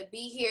I have to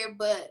be here?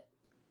 But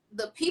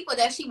the people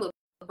that she would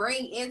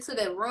bring into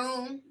the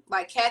room,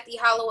 like Kathy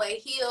Holloway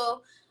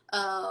Hill,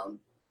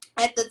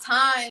 at the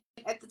time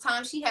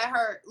she had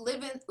her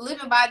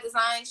Living by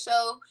Design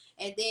show,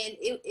 and then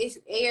it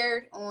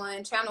aired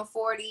on Channel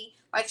 40.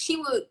 Like, she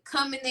would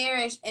come in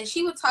there and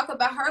she would talk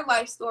about her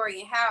life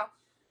story and how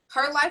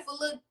her life would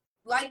look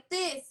like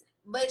this,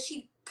 but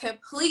she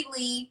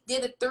completely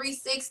did a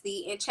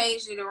 360 and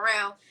changed it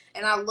around.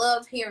 And I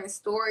love hearing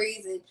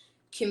stories, and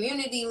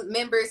community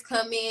members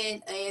come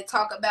in and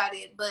talk about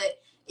it. But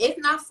if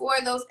not for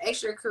those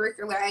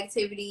extracurricular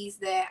activities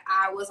that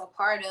I was a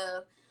part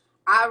of,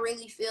 I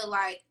really feel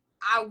like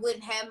I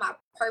wouldn't have my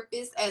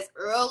purpose as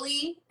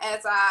early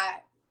as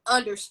I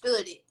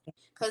understood it.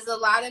 Because a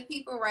lot of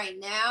people right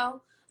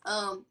now,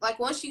 like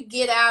once you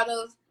get out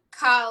of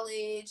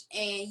college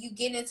and you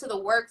get into the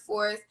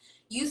workforce,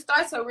 you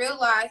start to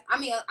realize. I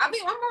mean, I'm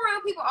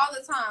around people all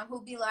the time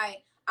who be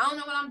like, I don't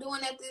know what I'm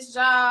doing at this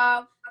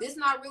job. This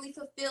not really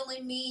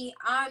fulfilling me.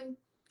 I'm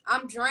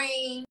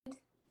drained.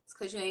 It's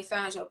because you ain't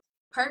found your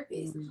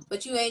purpose,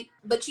 but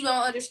you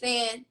don't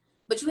understand,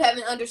 but you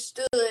haven't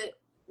understood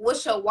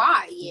what's your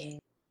why yet.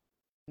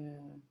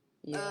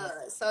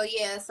 So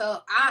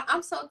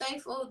I'm so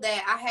thankful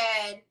that I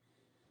had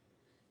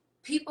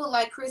people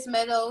like Chris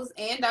Meadows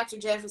and Dr.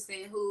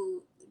 Jefferson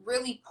who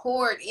really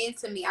poured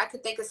into me. I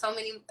could think of so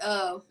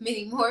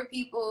many more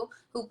people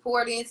who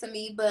poured into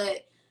me,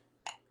 but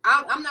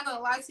I'm not gonna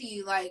lie to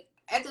you. Like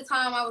at the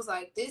time, I was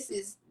like, this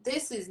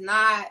is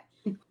not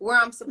where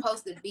I'm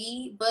supposed to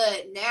be.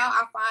 But now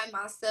I find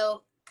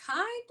myself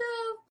kind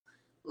of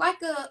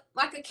like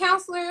a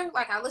counselor.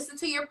 Like I listen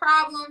to your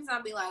problems.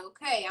 I'll be like,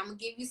 okay, I'm gonna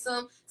give you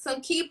some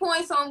key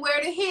points on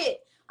where to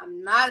hit.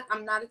 I'm not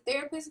a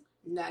therapist.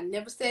 I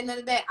never said none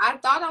of that. I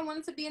thought I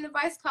wanted to be an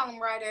advice column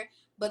writer,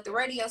 but the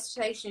radio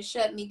station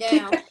shut me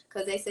down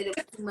because they said it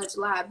was too much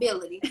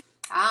liability.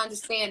 I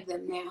understand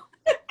them now.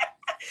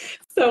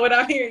 So what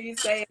I hear you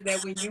say is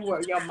that when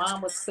your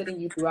mom was putting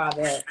you through all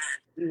that,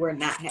 you were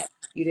not happy.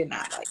 You did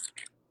not like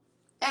it.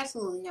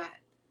 Absolutely not.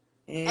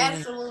 Yeah.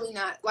 Absolutely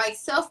not. Like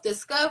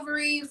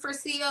self-discovery for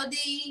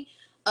COD,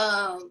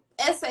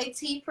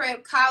 SAT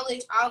prep,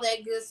 college, all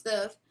that good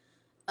stuff.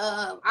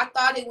 I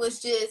thought it was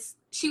just,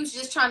 she was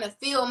just trying to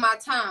fill my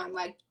time,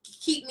 like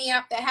keep me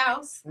out the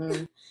house.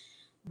 Mm-hmm.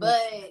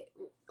 But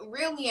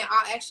really, in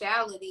all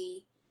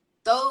actuality,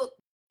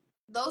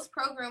 those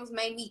programs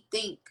made me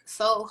think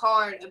so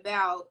hard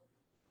about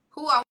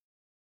who I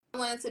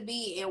wanted to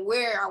be and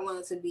where I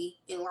wanted to be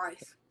in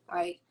life.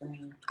 Like,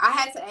 I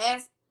had to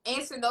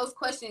answer those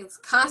questions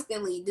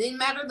constantly. Didn't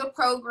matter the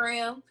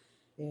program.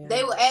 Yeah.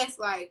 They would ask,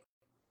 like,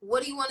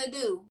 what do you want to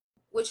do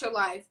with your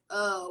life?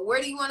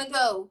 Where do you want to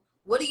go?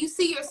 What do you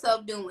see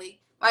yourself doing?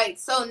 Like,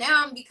 so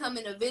now I'm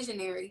becoming a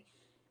visionary.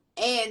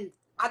 And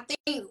I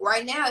think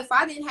right now, if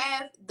I didn't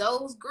have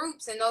those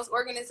groups and those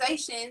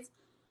organizations,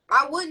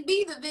 I wouldn't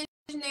be the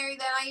visionary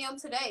that I am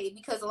today,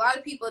 because a lot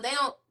of people,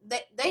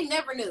 they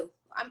never knew.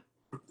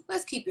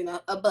 Let's keep it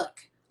a buck.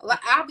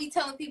 I'll be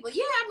telling people,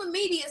 yeah, I'm a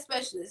media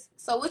specialist.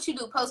 So what you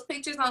do, post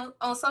pictures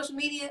on social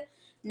media?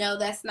 No,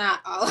 that's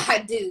not all I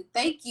do.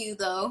 Thank you,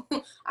 though.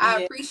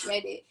 I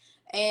appreciate it.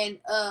 And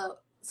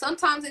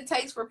sometimes it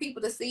takes for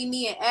people to see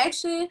me in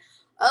action.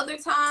 Other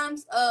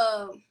times,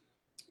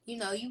 you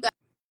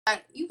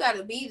got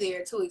to be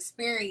there to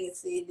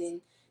experience it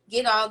and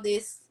get all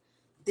this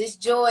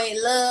joy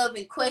and love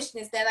and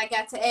questions that I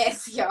got to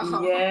ask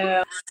y'all.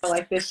 Yeah,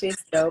 like this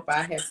shit's dope.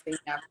 I've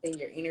seen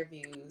your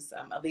interviews,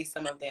 at least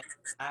some of them.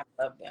 I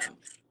love them.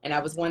 And I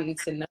was wanting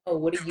to know,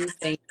 what do you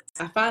think?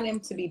 I find them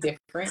to be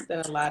different than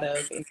a lot of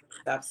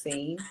interviews I've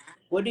seen.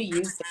 What do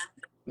you think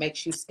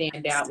makes you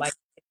stand out, like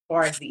as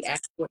far as the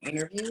actual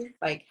interview,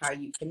 like how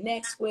you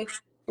connect with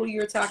who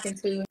you're talking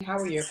to, how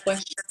are your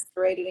questions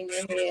created in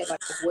your head?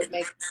 Like what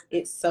makes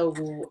it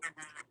so,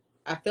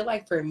 I feel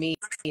like for me,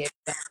 it's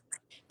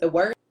the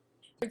words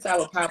I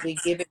would probably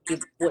give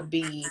it would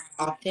be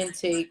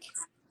authentic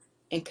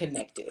and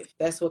connective.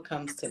 That's what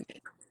comes to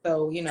me.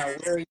 So,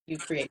 where are you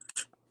creating?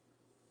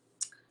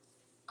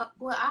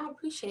 Well, I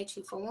appreciate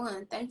you for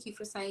one. Thank you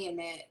for saying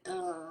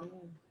that.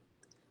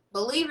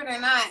 Believe it or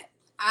not,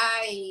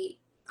 I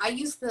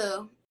used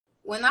to,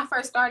 when I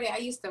first started, I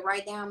used to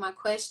write down my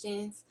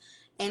questions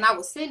and I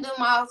would send them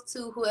off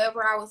to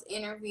whoever I was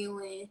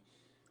interviewing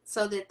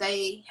so that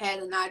they had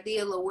an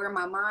idea of where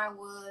my mind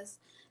was.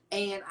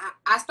 And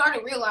I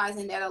started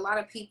realizing that a lot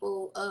of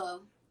people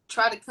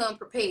try to come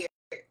prepared.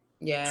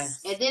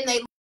 Yes. And then they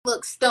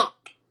look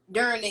stumped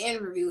during the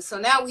interview. So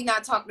now we're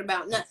not talking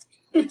about nothing.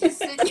 We just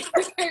sitting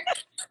there.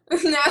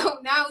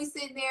 now we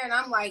sitting there and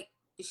I'm like,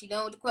 is she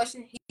done with the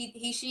question?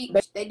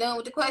 They done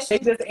with the question?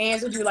 They just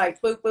answered you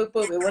like, boop, boop,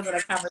 boop. It wasn't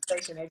a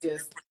conversation. They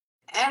just.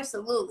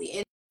 Absolutely.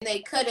 And they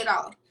cut it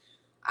off.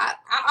 I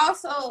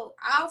also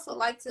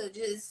like to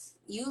just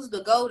use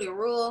the golden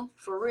rule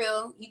for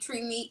real. You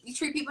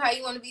treat people how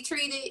you want to be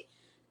treated.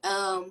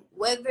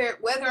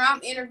 Whether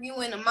I'm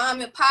interviewing a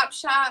mom and pop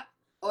shop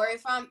or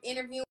if I'm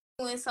interviewing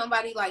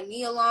somebody like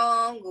Nia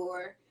Long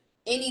or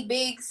any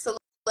big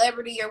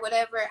celebrity or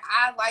whatever,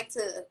 I like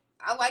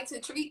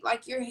to treat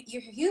like you're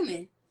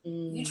human.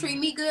 You treat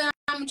me good,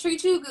 I'm gonna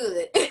treat you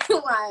good.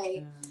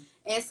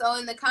 And so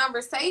in the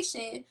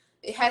conversation,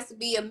 it has to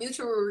be a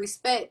mutual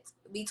respect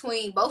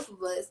between both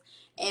of us.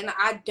 And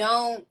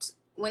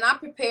when I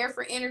prepare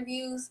for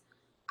interviews,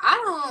 I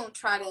don't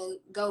try to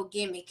go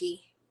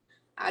gimmicky.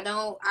 I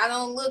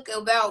don't look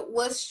about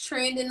what's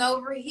trending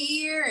over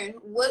here and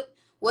what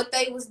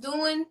they was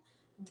doing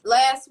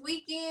last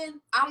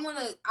weekend. I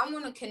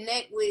wanna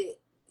connect with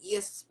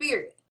your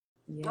spirit.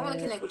 Yeah. I wanna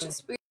connect with your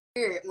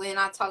spirit when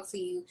I talk to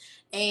you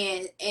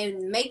and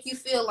make you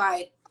feel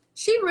like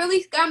she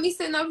really got me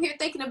sitting over here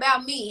thinking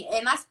about me,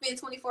 and I spend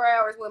 24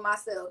 hours with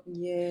myself.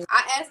 Yeah.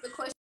 I ask the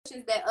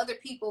questions that other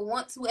people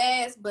want to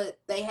ask, but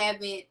they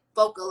haven't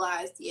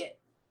vocalized yet.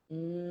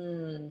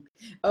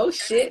 Oh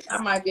shit,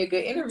 I might be a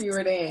good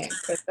interviewer then,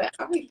 because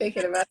I'll be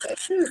thinking about that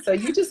too. So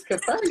you just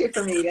confirmed it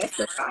for me. That's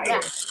the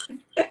Yeah.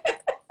 fire.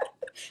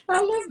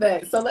 I love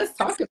that. So let's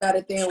talk about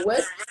it then.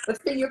 What's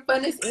been your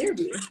funnest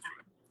interview?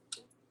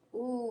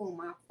 Ooh,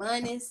 my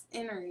funnest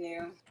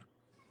interview.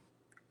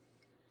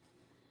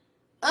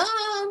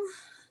 Um,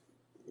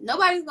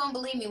 Nobody's gonna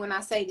believe me when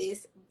I say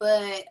this,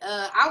 but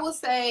I will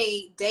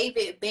say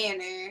David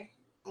Banner.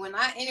 When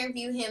I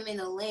interviewed him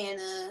in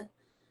Atlanta,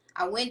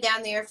 I went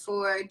down there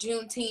for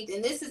Juneteenth,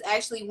 and this is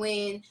actually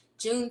when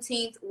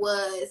Juneteenth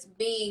was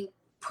being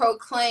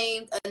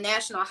proclaimed a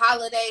national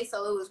holiday,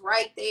 so it was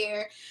right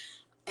there.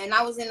 And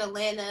I was in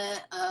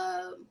Atlanta,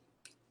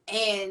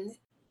 and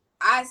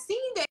I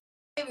seen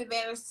David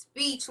Banner's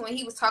speech when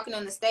he was talking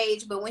on the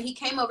stage, but when he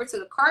came over to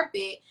the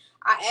carpet,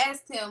 I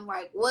asked him,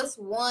 like, what's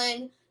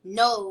one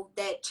no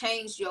that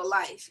changed your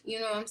life? You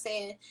know what I'm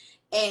saying?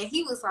 And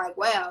he was like,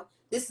 wow,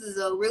 this is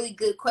a really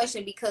good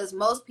question, because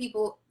most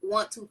people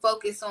want to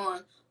focus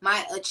on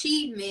my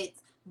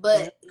achievements,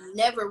 but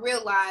never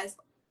realize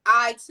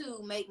I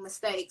too make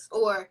mistakes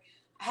or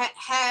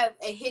have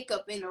a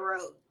hiccup in the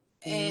road.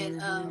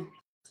 And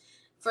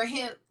for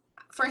him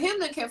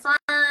to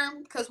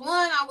confirm, because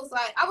one, I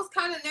was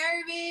kind of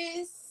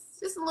nervous,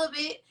 just a little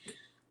bit,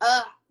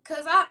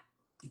 because I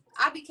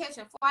be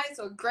catching flights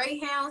or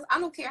greyhounds. I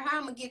don't care how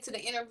I'm gonna get to the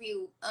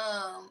interview.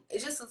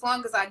 It's just as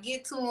long as I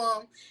get to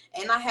him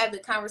and I have the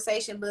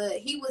conversation. But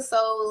he was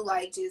so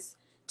like just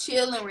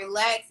chill and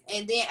relaxed.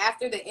 And then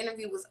after the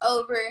interview was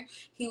over,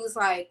 he was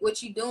like,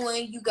 "What you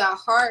doing? You got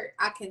heart.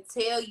 I can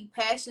tell you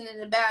passionate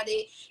about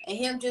it." And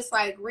him just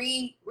like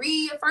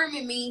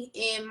reaffirming me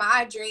in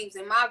my dreams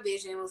and my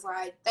vision was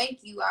like,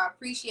 "Thank you. I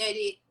appreciate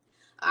it.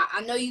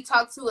 I know you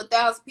talk to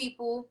 1,000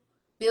 people,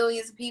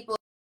 billions of people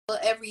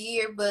every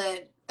year,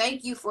 but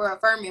thank you for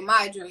affirming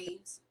my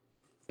dreams."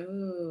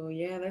 Ooh,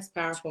 yeah, that's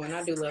powerful. And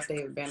I do love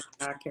David Banner.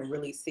 I can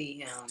really see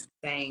him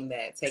saying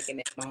that, taking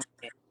that moment.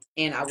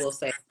 And I will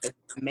say it's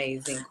an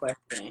amazing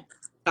question.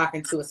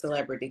 Talking to a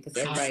celebrity, because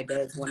everybody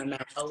does want to know,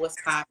 oh, what's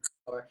popping,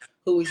 or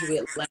who was you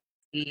with last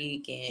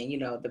week,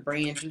 and the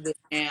brands you with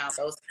now,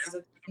 those kinds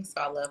of things.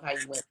 So I love how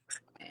you went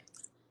on it.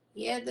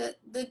 Yeah,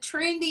 the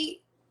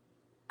trendy.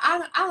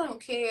 I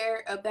don't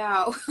care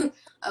about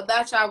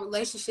about y'all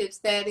relationship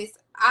status.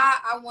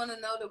 I want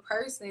to know the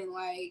person.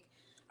 Like,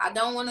 I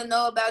don't want to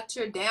know about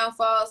your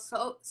downfall.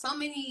 So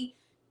many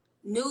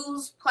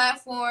news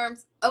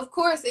platforms. Of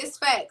course, it's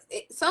facts.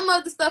 Some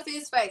of the stuff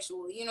is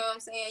factual. You know what I'm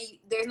saying?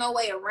 There's no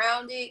way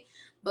around it.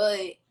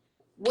 But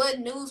what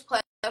news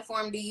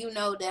platform do you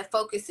know that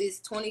focuses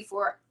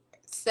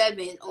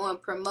 24/7 on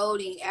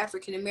promoting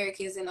African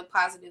Americans in a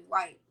positive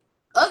light?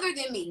 Other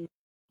than me,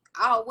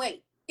 I'll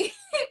wait.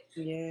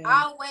 Yeah.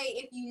 I'll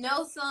wait. If you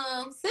know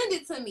some, send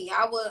it to me.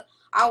 I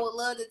would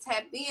love to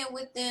tap in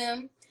with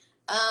them.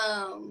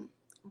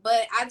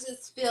 But I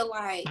just feel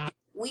like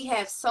we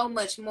have so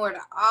much more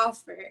to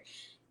offer.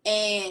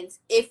 And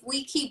if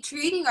we keep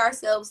treating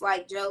ourselves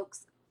like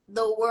jokes,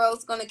 the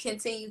world's gonna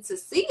continue to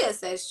see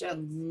us as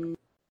jokes.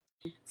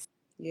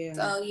 Yeah.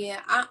 So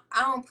yeah, I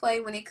don't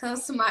play when it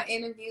comes to my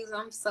interviews.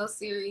 I'm so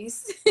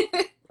serious.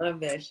 Love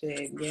that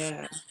shit.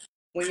 Yeah.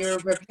 When you're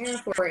preparing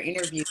for an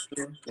interview,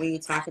 when you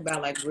talk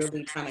about like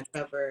really trying to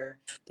cover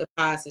the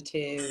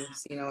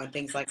positives, and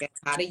things like that,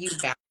 how do you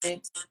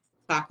balance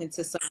talking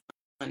to someone,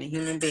 a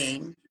human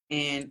being,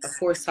 and of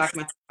course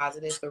talking about the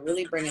positives, but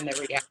really bringing the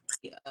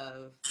reality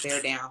of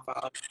their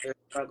downfall, their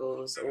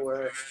struggles,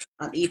 or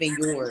even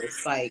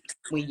yours, like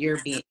when you're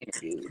being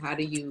interviewed? How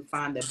do you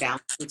find the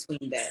balance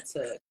between that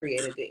to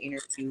create a good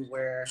interview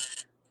where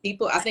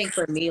people, I think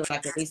for me,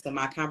 like at least in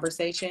my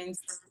conversations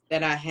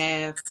that I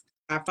have,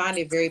 I find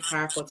it very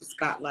powerful to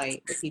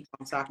spotlight the people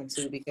I'm talking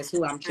to, because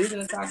who I'm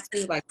choosing to talk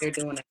to, like they're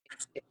doing it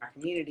in our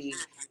community,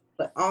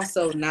 but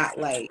also not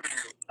like,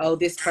 oh,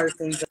 this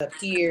person's up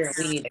here and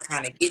we need to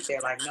kind of get there.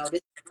 Like, no,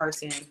 this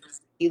person,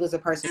 he was a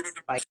person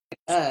like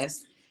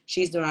us.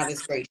 She's doing all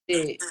this great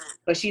shit,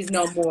 but she's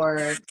no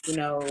more,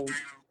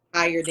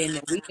 higher than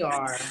we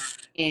are.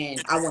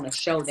 And I want to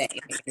show that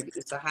in the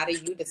interview. So how do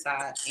you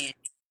decide and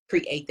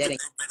create that in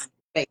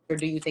space, or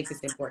do you think it's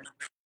important?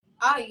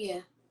 Oh yeah.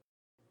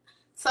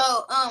 So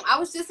I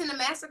was just in a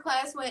master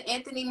class with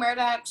Anthony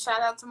Murdoch. Shout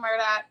out to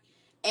Murdoch,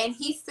 and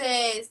he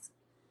says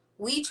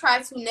we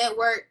try to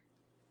network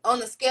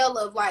on the scale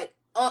of like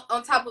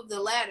on top of the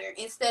ladder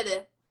instead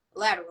of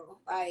lateral.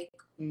 Like,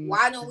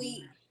 why don't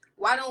we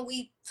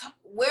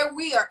where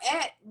we are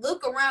at,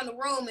 look around the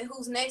room and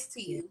who's next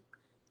to you?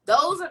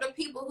 Those are the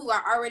people who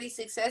are already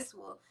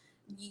successful.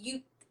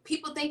 You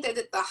People think that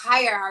the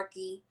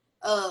hierarchy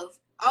of,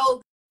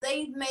 oh,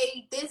 they've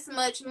made this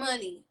much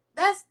money.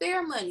 That's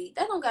their money.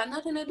 That don't got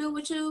nothing to do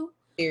with you.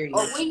 Period.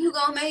 Or when you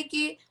gonna make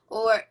it,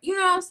 or you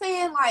know what I'm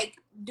saying? Like,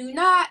 do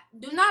not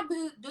do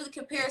the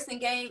comparison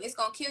game. It's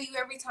gonna kill you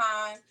every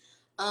time.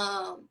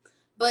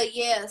 But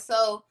yeah,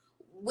 so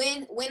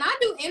when I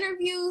do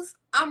interviews,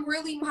 I'm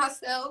really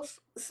myself.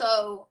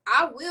 So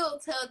I will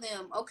tell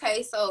them,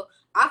 okay, so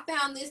I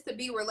found this to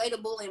be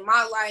relatable in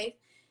my life,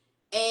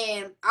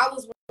 and I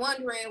was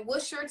wondering,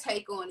 what's your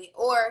take on it?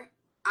 Or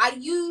I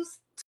use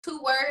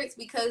two words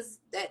because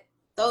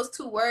those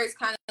two words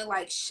kind of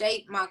like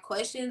shape my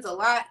questions a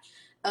lot.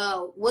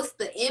 What's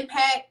the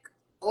impact,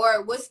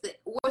 or what's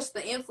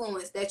the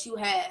influence that you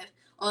have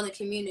on the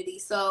community?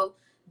 So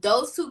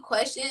those two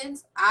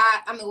questions,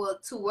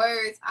 two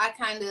words, I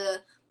kind of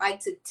like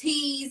to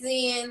tease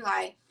in,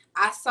 like,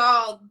 I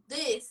saw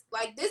this,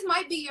 like, this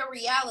might be your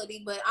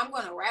reality, but I'm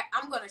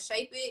gonna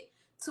shape it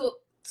to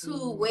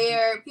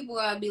where people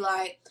are gonna be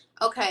like,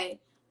 okay,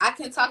 I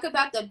can talk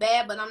about the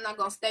bad, but I'm not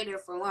gonna stay there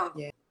for long.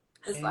 Yeah.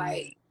 It's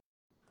like,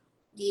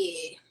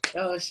 yeah,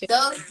 Oh shit.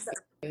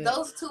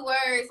 those two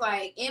words,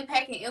 like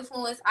impact and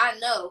influence, I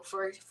know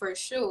for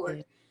sure.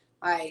 Yeah.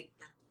 Like,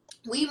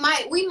 we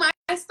might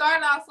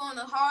start off on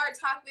a hard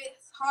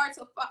topic, hard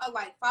to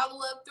follow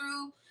up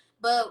through,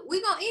 but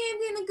we gonna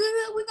end in a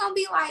good. We gonna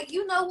be like,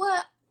 you know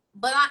what?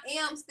 But I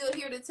am still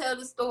here to tell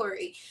the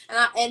story,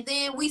 and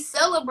then we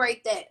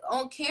celebrate that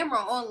on camera,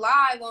 on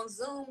live, on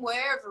Zoom,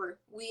 wherever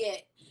we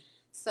at.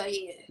 So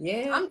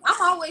Yeah. I'm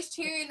always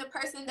cheering the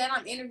person that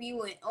I'm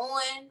interviewing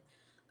on,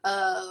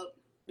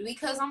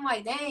 because I'm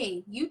like,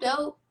 dang, you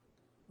dope.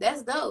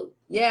 That's dope.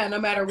 Yeah, no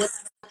matter what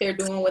they're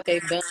doing, what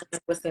they've done,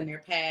 what's in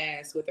their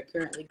past, what they're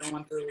currently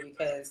going through,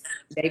 because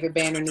David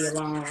Banner, Nia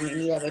Long,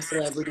 any other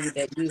celebrity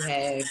that you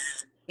have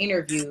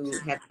interviewed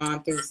have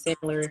gone through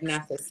similar, if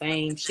not the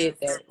same shit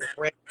that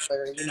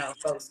regular,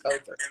 folks go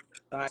through.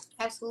 So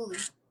Absolutely.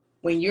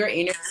 when you're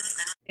interviewing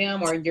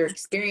them, or your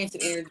experience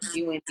in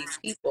interviewing these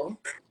people,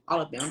 all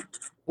of them,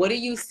 what do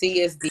you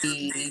see as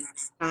the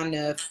kind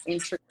of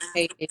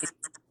intricate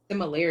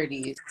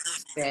similarities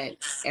that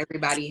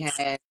everybody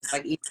has,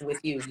 like even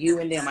with you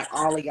and them, like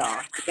all of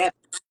y'all together,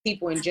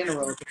 people in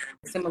general,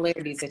 the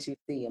similarities that you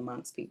see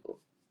amongst people?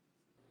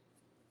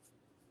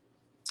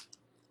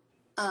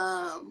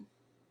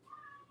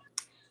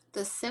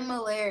 The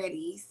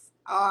similarities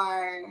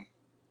are,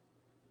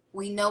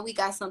 we know we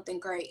got something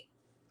great.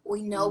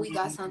 We know we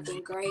got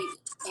something great,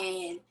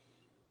 and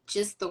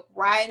just the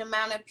right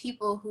amount of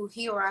people who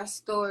hear our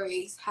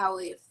stories, how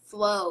it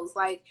flows.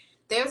 Like,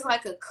 there's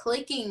like a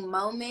clicking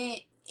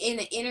moment in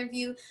an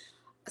interview.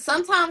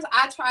 Sometimes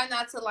I try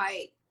not to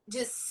like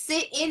just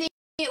sit in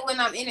it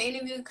when I'm in an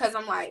interview, because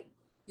I'm like,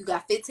 you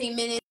got 15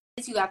 minutes.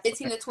 You got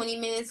 15 to 20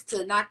 minutes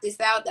to knock this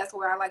out. That's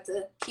where I like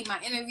to keep my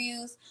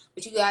interviews.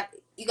 But you got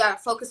to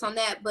focus on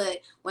that. But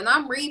when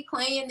I'm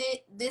replaying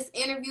this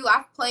interview,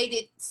 I've played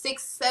it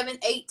 6, 7,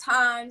 8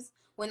 times.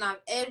 When I've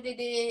edited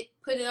it,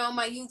 put it on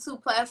my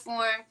YouTube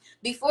platform,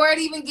 before it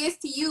even gets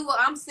to you,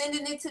 I'm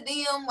sending it to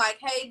them like,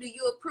 hey, do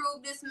you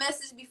approve this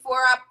message before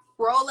I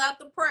roll out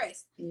the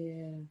press?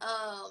 Yeah.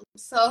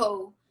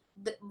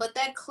 But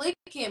that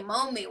clicking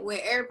moment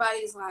where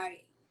everybody's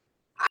like,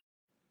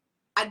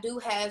 I do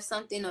have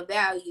something of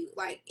value,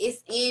 like,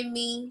 it's in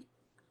me.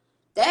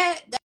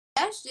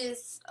 That's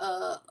just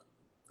I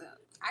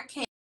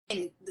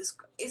can't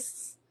describe.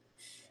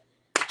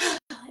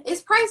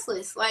 It's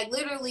priceless. Like,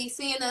 literally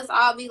seeing us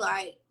all be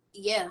like,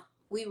 yeah,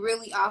 we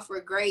really offer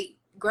great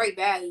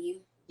value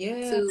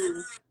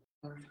to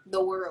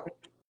the world.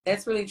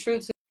 That's really true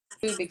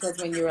too, because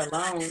when you're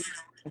alone,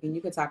 I mean,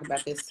 you could talk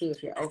about this too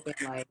if you're open,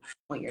 like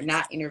when you're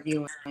not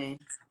interviewing,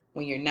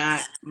 when you're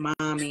not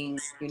momming,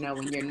 when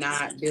you're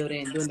not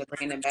doing the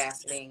brand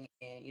ambassadoring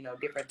and,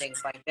 different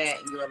things like that,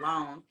 and you're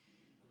alone.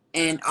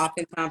 And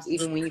oftentimes,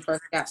 even when you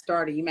first got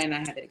started, you may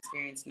not have that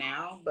experience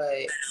now,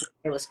 but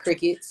it was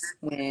crickets,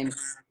 when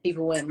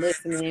people weren't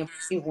listening,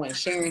 people weren't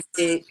sharing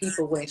shit,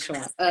 people weren't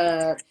showing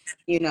up,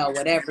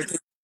 whatever.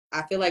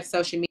 I feel like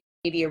social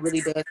media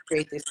really does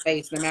create this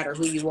space, no matter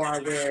who you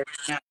are, where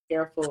if you're not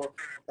careful,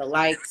 the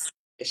likes,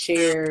 the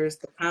shares,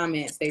 the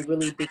comments, they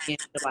really begin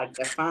to like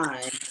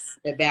define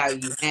the value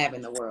you have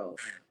in the world.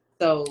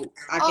 So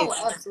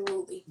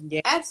absolutely.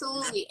 Yeah.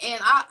 Absolutely.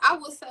 And I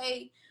would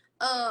say,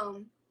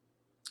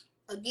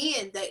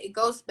 again, that it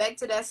goes back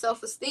to that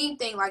self-esteem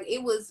thing. Like,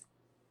 it was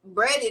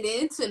breaded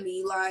into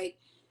me, like,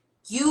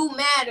 you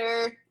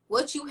matter.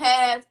 What you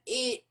have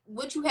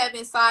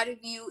inside of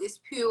you is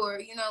pure.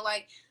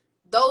 Like,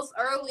 those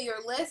earlier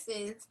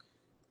lessons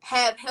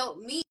have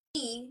helped me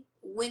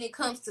when it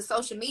comes to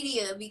social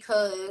media,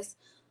 because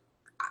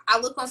I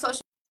look on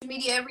social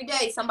media every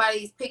day.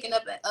 Somebody's picking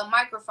up a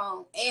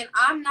microphone, and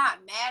I'm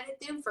not mad at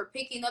them for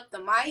picking up the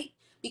mic,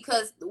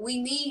 because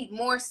we need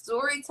more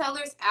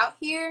storytellers out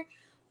here.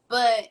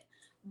 But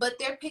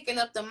they're picking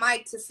up the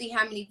mic to see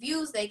how many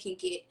views they can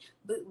get,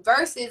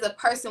 versus a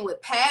person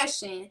with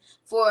passion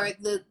for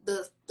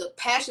the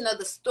passion of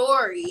the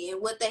story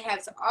and what they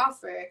have to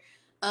offer.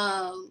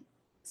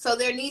 So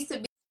there needs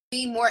to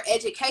be more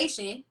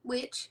education,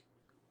 which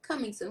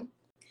coming soon.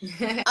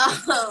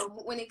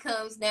 When it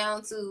comes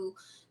down to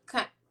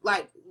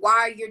like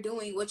why you're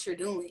doing what you're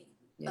doing.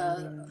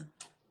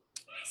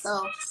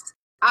 So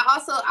I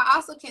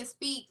also can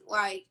speak,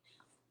 like,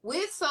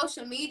 with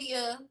social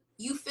media,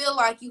 you feel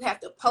like you have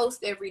to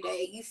post every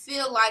day. You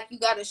feel like you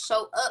got to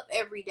show up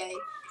every day.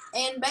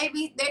 And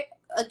baby, there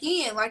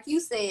again, like you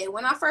said,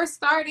 when I first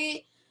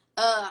started,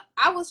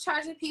 I was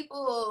charging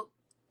people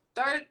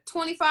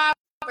 25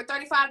 or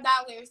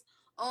 $35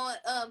 on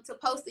to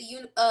post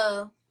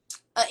a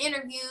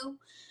interview.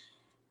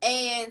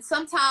 And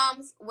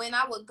sometimes when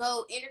I would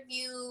go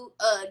interview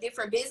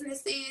different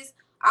businesses,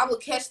 I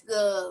would catch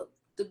the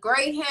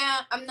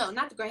Greyhound. No,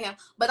 not the Greyhound,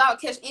 but I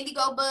would catch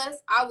Indigo bus.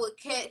 I would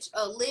catch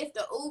a Lyft,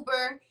 a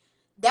Uber.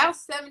 That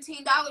was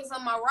 $17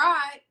 on my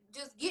ride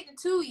just getting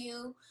to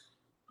you.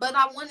 But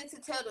I wanted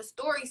to tell the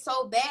story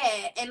so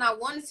bad, and I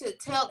wanted to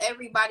tell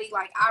everybody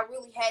like I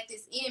really had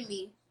this in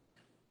me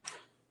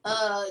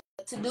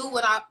to do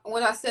what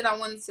I said I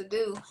wanted to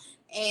do.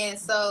 And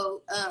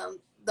so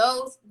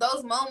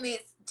those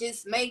moments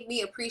just make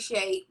me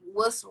appreciate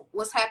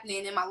what's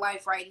happening in my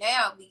life right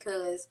now,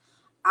 because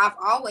I've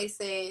always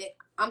said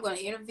I'm going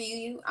to interview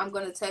you, I'm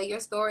going to tell your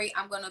story,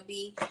 I'm going to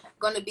be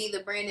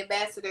the brand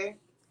ambassador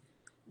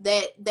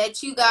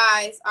that you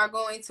guys are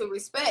going to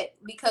respect,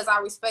 because I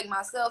respect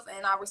myself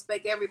and I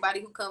respect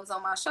everybody who comes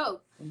on my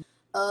show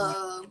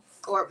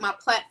or my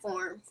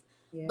platforms.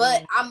 Yeah.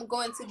 But I'm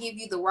going to give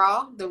you the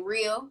raw, the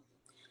real.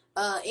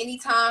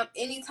 Anytime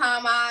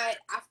I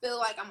feel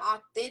like I'm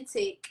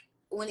authentic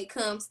when it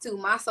comes to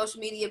my social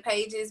media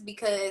pages,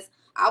 because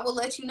I will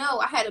let you know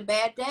I had a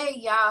bad day,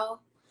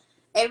 y'all.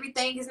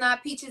 Everything is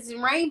not peaches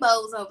and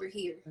rainbows over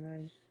here.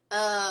 Right.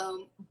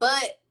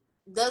 But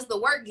does the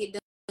work get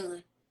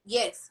done?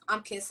 Yes,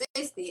 I'm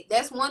consistent.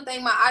 That's one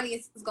thing my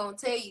audience is going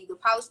to tell you. The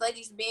Polished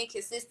Lady's being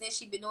consistent.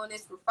 She's been doing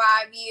this for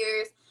 5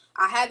 years.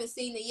 I haven't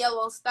seen the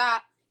yellow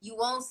stop. You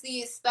won't see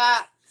it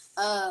stop.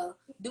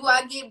 Do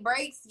I get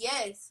breaks?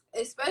 Yes,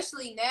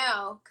 especially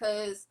now,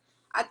 because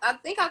I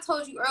think I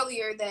told you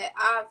earlier that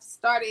I've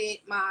started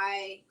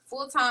my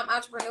full-time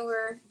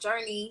entrepreneur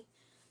journey.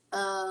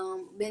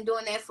 Been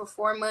doing that for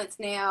 4 months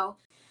now.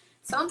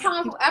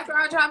 Sometimes after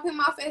I drop him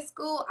off at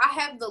school, I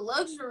have the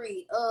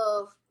luxury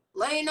of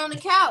laying on the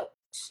couch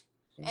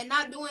and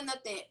not doing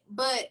nothing.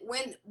 But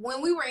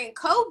when we were in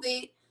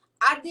COVID,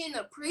 I didn't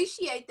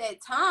appreciate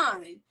that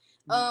time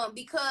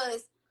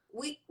because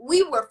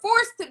we were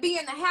forced to be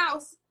in the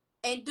house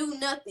and do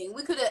nothing.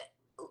 We could have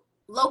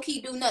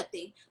low-key do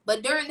nothing.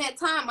 But during that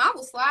time, I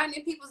was sliding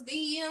in people's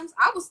DMs.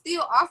 I was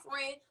still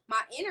offering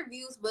my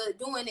interviews, but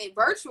doing it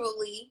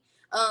virtually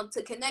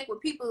to connect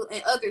with people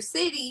in other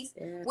cities,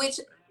 yeah. which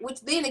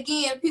then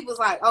again, people's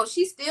like, oh,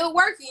 she's still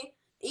working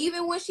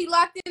even when she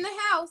locked in the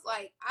house.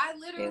 Like, I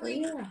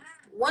literally,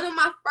 one of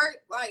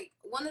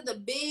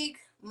the big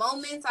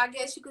moments, I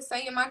guess you could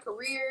say, in my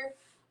career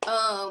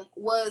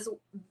was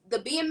the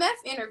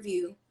BMF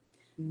interview.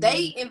 Mm-hmm.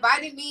 They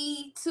invited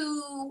me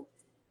to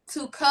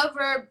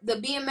cover the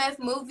BMF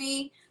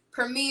movie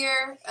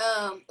premiere,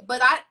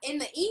 but in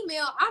the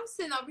email, I'm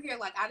sitting over here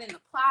like, I didn't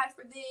apply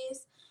for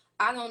this.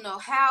 I don't know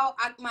how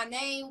my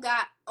name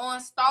got on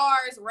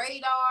Star's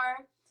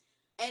radar.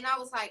 And I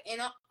was like,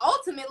 and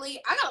ultimately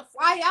I gotta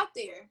fly out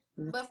there.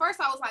 But first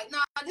I was like,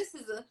 nah, this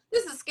is a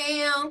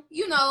scam.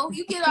 You know,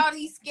 you get all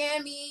these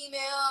scammy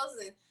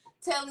emails and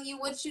telling you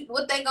what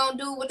they gonna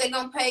do, what they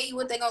gonna pay you,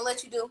 what they gonna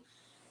let you do.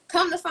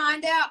 Come to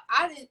find out,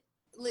 I didn't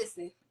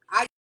listen.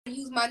 I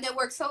use my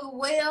network so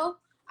well.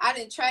 I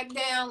didn't track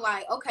down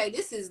like, okay,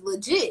 this is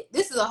legit.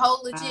 This is a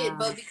whole legit.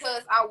 But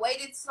because I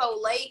waited so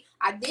late,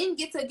 I didn't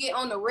get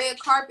on the red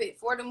carpet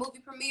for the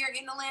movie premiere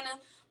in Atlanta.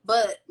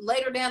 But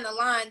later down the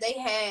line,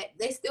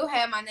 they still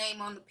had my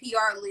name on the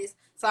PR list,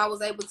 so I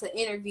was able to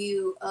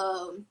interview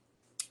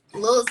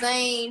Lil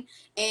Zane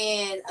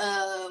and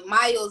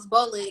Miles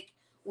Bullock,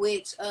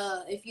 which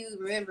if you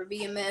remember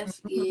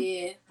BMF,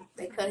 yeah,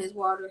 they cut his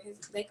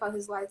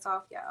lights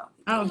off, y'all.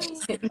 Oh,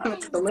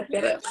 so look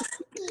that up.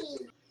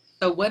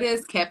 So what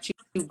has kept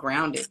you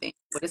grounded then?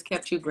 What has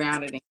kept you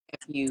grounded and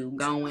kept you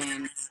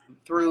going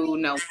through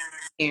no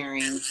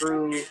caring,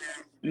 through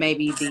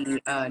maybe the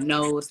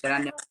no's that I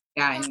know you've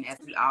gotten, as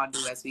we all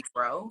do as we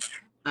grow,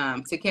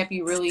 to keep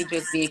you really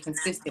just being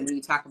consistent when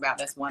you talk about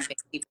that's one thing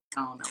people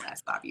on the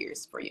last 5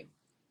 years for you?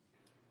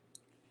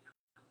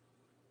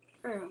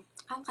 Girl,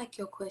 I like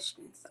your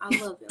questions. I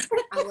love them.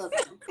 I love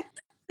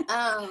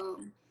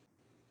them.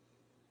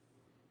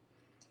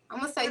 I'm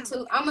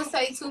gonna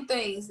say two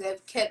things that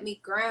have kept me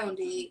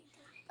grounded.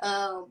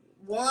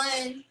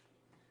 One,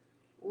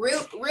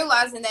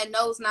 realizing that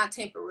no's not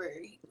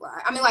temporary.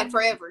 I mean, like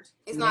forever.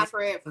 It's not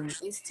forever.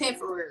 It's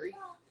temporary.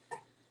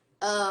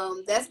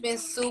 That's been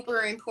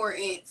super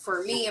important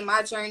for me in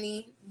my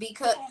journey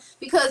because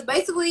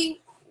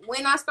basically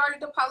when I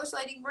started the Polished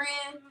Lady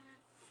brand,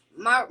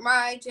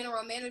 my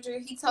general manager,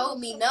 he told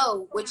me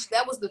no, which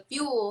that was the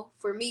fuel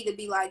for me to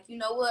be like, you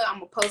know what, I'm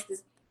gonna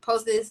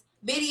post this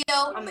video,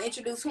 I'm gonna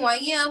introduce who I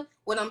am,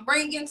 what I'm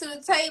bringing to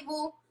the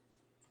table,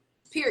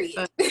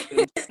 period.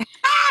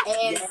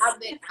 And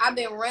I've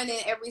been running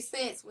ever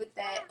since with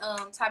that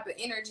type of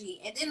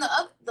energy. And then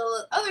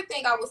the other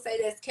thing I would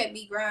say that's kept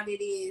me grounded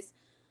is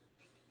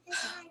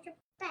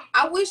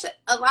I wish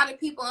a lot of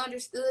people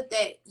understood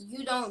that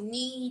you don't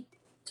need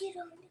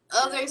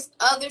others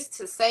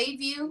to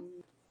save you.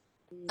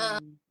 A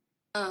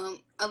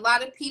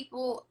lot of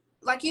people,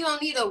 like, you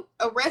don't need a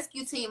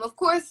rescue team. Of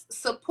course,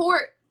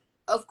 support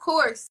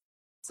is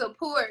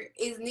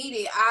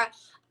needed.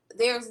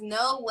 There's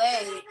no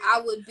way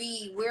I would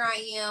be where I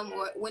am,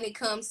 or when it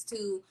comes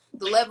to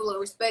the level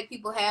of respect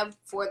people have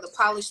for the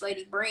Polished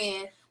Lady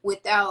brand,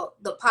 without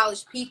the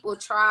Polished People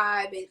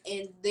tribe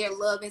and their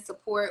love and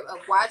support of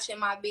watching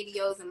my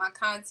videos and my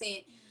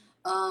content.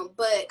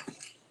 But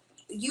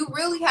you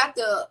really have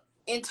to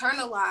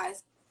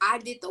internalize, I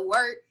did the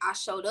work, I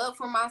showed up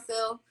for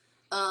myself.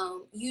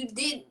 You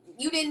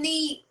didn't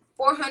need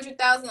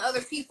 400,000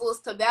 other peoples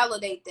to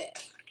validate that.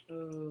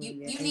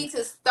 You need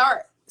to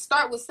start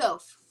with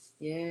self.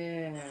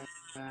 Yeah.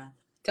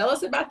 Tell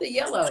us about the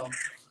yellow.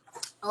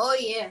 Oh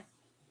yeah.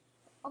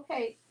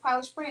 Okay,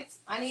 Polished Prince,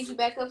 I need you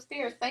back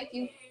upstairs. Thank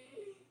you.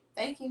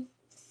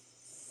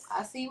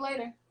 I'll see you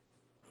later.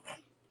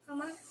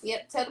 Mama.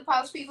 Yep. Tell the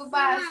Polished People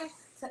bye.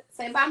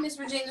 Say bye, Miss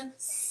Regina.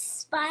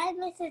 Bye,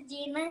 Miss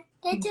Regina.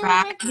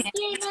 Bye.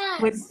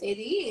 It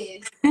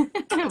is.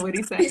 What'd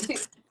he say?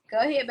 Go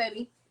ahead,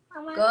 baby.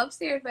 Mama. Go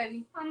upstairs,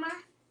 baby. Mama.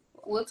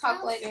 We'll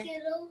talk later.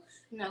 Skittles.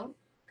 No.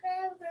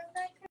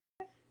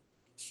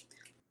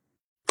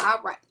 All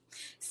right.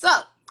 So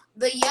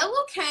the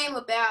yellow came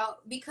about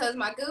because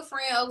my good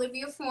friend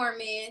Olivia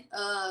Foreman,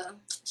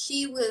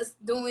 she was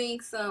doing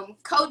some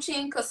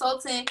coaching,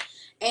 consulting,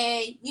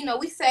 and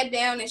we sat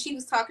down and she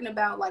was talking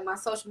about like my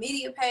social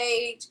media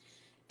page,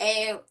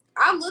 and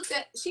I looked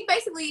at. She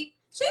was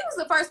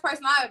the first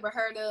person I ever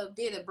heard of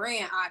did a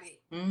brand audit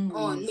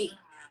on me,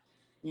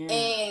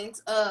 and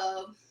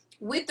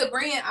with the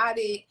brand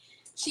audit,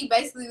 she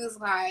basically was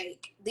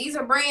like, "These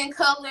are brand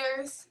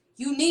colors.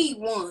 You need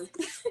one."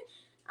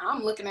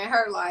 I'm looking at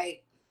her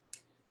like,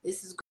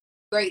 this is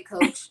great,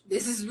 coach.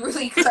 This is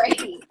really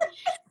great.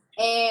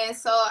 And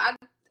so I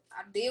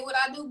did what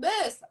I do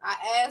best. I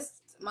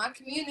asked my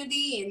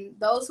community and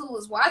those who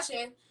was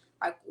watching,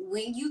 like,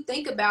 when you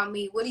think about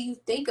me, what do you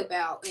think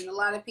about? And a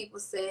lot of people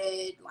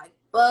said, like,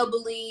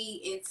 bubbly,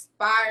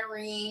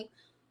 inspiring,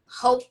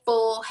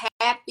 hopeful,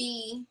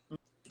 happy,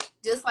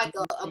 just like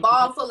a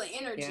ball full of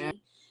energy. Yeah.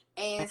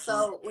 And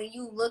so when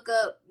you look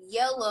up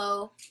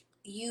yellow,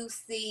 you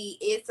see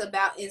it's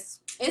about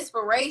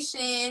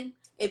inspiration.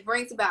 It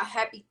brings about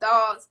happy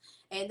thoughts,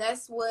 and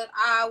that's what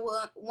I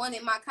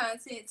wanted my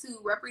content to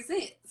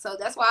represent. So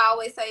that's why I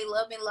always say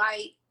love and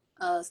light,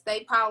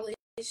 stay polished.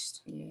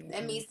 Yeah.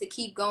 That means to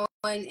keep going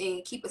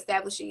and keep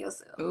establishing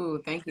yourself.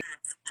 Ooh, thank you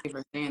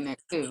for saying that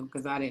too,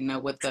 because I didn't know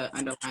what the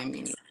underlying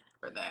meaning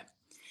for that.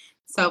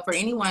 So for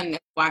anyone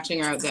that's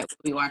watching or that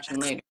will be watching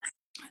later,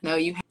 I know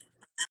you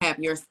have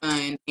your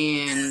son,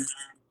 and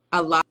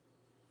a lot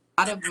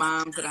of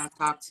moms that I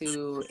talk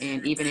to,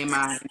 and even in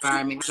my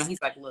environment, I know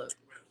he's like, look,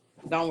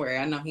 don't worry.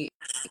 I know he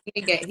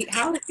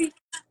how old is he?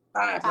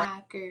 5,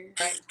 right?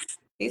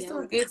 He's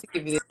still good to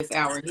give you this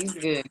hour. He's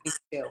good. He's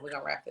still, we're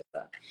gonna wrap this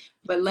up.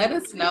 But let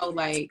us know,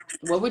 like,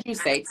 what would you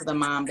say to the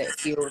mom that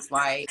feels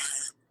like,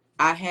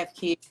 I have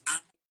kids,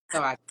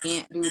 so I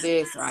can't do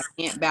this, or I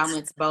can't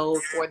balance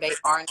both, or they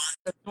are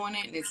doing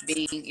it and it's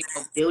being,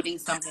 building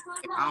something of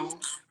their own,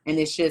 and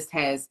it just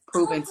has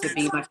proven to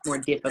be much more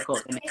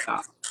difficult than they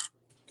thought.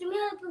 Give me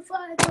that before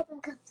I go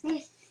and come.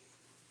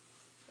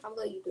 I'll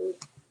let you do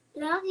it.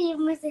 Love you,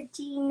 Miss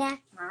Gina.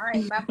 All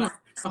right, bye-bye.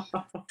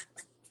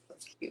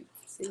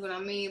 See what I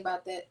mean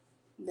about that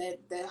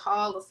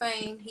Hall of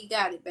Fame? He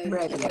got it, baby.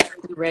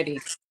 Ready.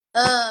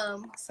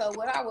 So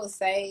what I would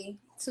say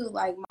to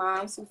like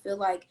moms who feel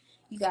like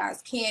you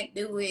guys can't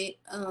do it,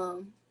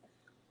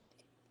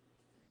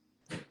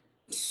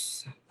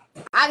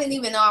 I didn't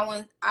even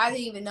know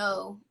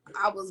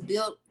I was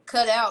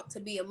cut out to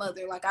be a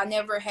mother. Like, I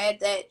never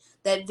had that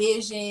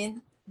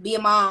vision, be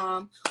a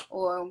mom,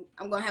 or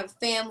I'm gonna have a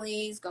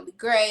family, it's gonna be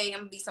great,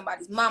 I'm gonna be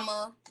somebody's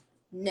mama.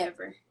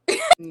 Never.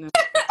 No.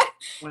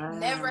 Wow.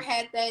 Never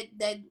had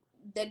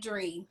that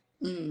dream.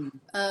 And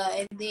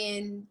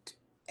then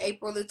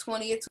April the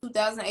 20th,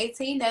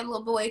 2018, that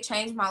little boy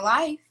changed my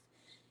life.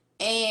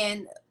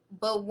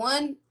 But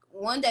one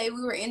day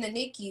we were in the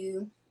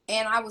NICU,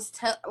 and I was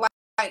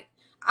like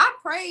I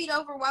prayed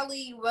over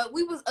Waleed, but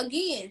we was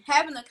again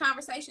having a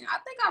conversation. I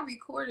think I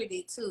recorded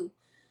it too.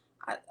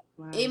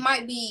 It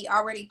might be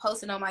already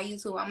posted on my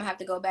YouTube. I'm gonna have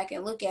to go back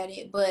and look at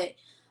it. But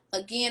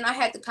again, I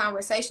had the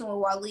conversation with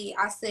Waleed.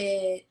 I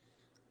said,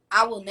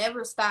 I will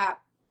never stop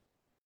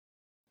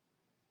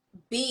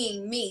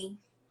being me,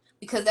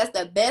 because that's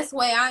the best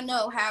way I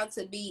know how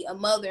to be a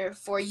mother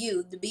for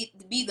you, to be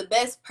the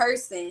best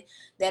person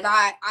that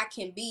I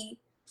can be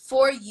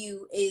for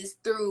you, is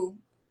through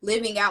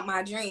living out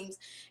my dreams.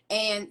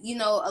 And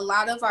a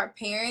lot of our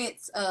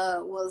parents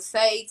will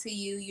say to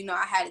you,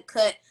 I had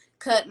to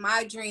cut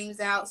my dreams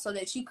out so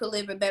that you could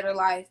live a better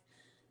life.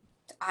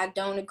 I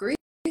don't agree.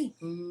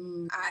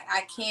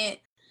 I can't.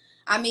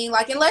 I mean,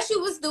 like, unless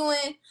you was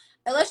doing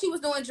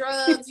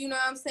drugs, you know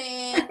what I'm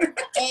saying?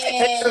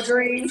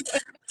 And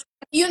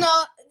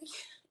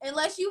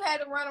unless you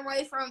had to run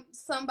away from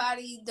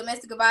somebody,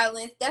 domestic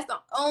violence, that's the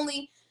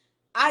only.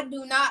 I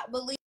do not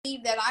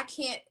believe that I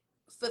can't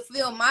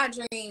fulfill my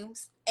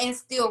dreams and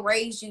still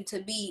raise you to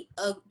be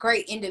a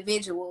great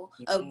individual,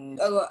 a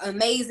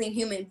amazing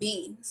human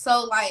being.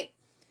 So like,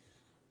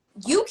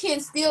 you can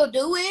still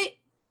do it.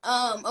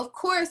 Of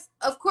course,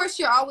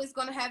 you're always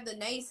gonna have the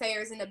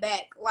naysayers in the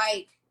back.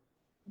 Like,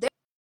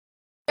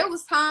 there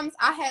was times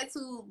I had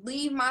to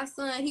leave my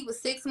son. He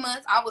was 6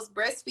 months. I was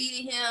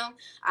breastfeeding him.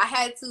 I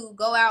had to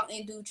go out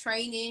and do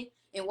training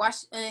in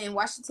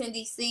Washington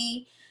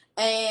D.C.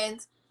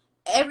 and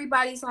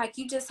everybody's like,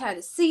 you just had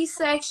a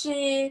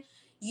C-section.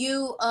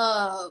 You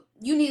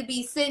need to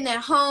be sitting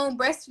at home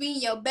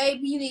breastfeeding your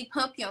baby. You need to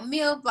pump your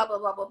milk. Blah blah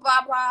blah blah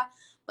blah blah.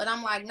 But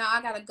I'm like, no,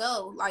 I gotta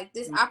go. Like,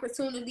 this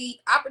opportunities,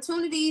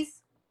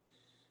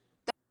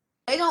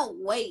 they don't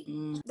wait.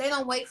 They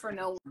don't wait for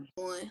no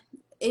one.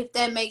 If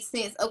that makes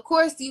sense. Of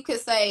course, you could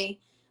say,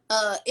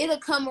 it'll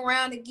come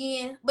around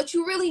again, but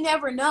you really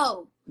never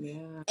know.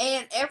 Yeah.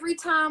 And every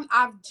time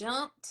I've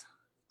jumped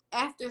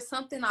after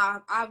something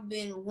I've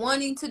been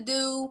wanting to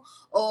do,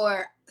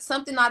 or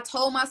something I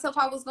told myself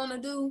I was gonna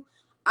do,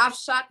 I've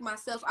shocked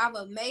myself. I've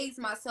amazed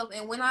myself.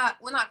 And when I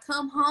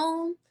come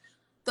home,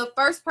 the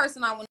first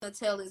person I want to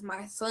tell is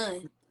my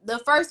son. The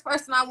first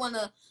person I want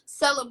to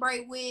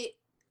celebrate with.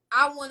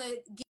 I want to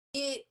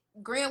get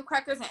graham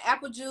crackers and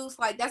apple juice.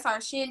 Like, that's our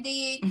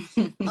shindig.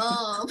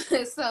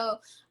 So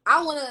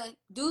I want to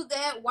do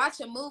that, watch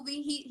a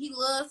movie. He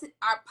loves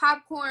our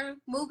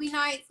popcorn movie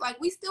nights. Like,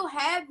 we still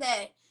have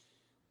that.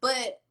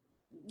 But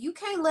you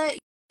can't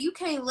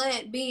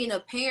let being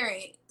a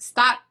parent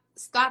stop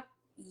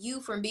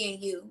you from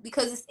being you,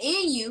 because it's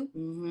in you.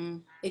 Mm-hmm.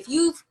 If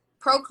you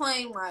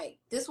proclaim, like,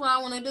 this is what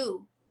I want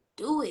to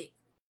do it.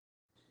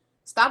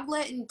 Stop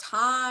letting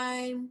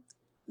time,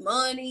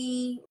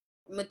 money,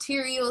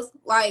 materials,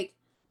 like,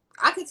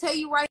 I could tell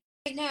you right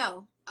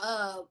now,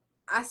 I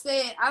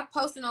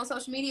posted on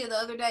social media the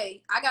other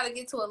day, I got to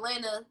get to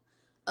Atlanta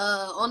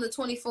on the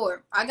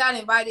 24th. I got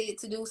invited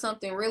to do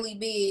something really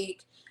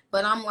big,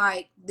 but I'm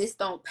like, this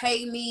don't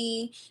pay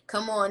me.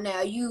 Come on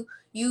now, you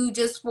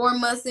just 4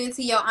 months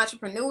into your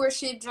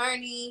entrepreneurship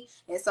journey,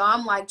 and so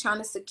I'm like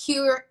trying to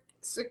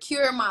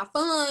secure my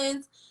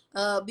funds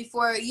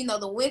before,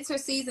 the winter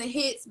season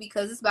hits,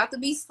 because it's about to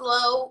be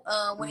slow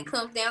when it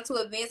comes down to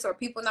events or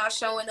people not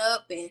showing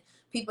up and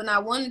people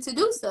not wanting to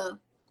do stuff.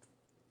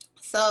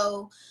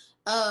 So,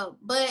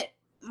 but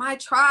my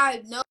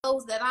tribe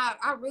knows that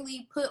I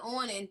really put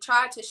on and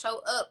try to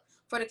show up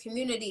for the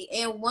community.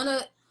 And one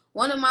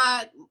of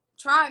my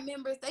tribe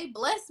members, they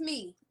blessed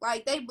me.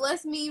 Like, they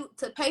blessed me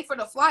to pay for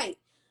the flight.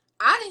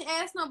 I didn't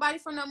ask nobody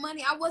for no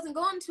money. I wasn't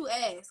going to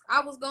ask.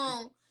 I was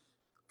going to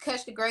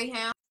catch the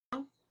Greyhound,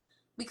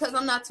 because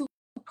I'm not too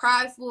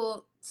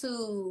prideful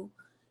to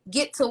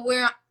get to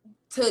where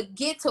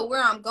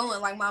I'm going.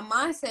 Like, my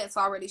mindset's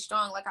already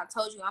strong. Like I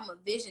told you, I'm a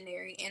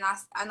visionary, and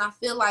I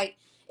feel like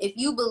if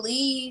you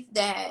believe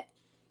that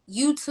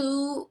you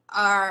too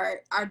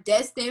are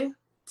destined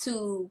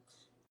to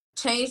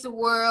change the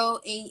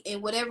world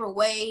in whatever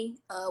way,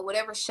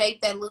 whatever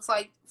shape that looks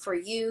like for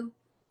you,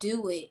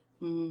 do it.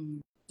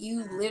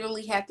 You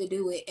literally have to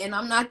do it. And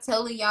I'm not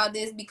telling y'all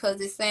this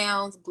because it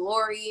sounds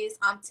glorious.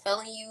 I'm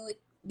telling you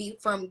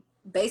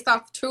based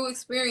off true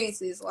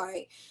experiences.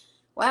 Like,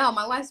 wow,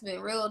 my life's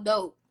been real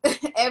dope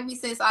ever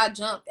since I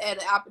jumped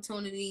at an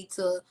opportunity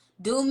to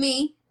do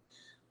me.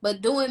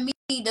 But doing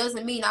me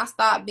doesn't mean I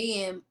stop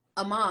being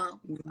a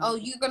mom. Oh,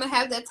 you're gonna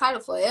have that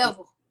title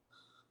forever.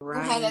 Right.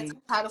 You're gonna have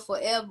that title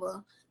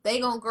forever. They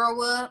gonna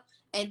grow up,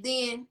 and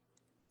then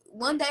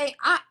one day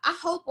I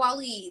hope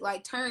Wally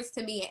like turns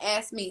to me and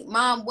asks me,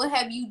 Mom, what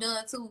have you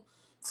done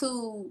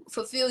to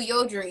fulfill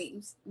your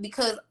dreams?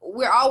 Because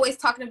we're always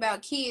talking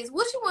about kids.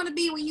 What you want to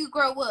be when you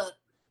grow up?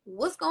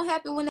 What's gonna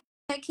happen when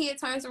that kid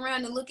turns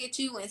around and look at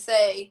you and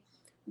say,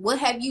 what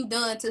have you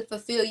done to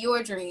fulfill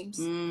your dreams?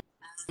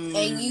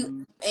 And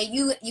you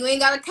ain't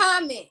got a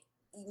comment.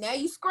 Now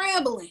you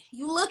scrambling.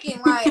 You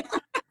looking like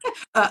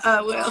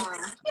well,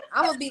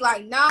 I'm gonna be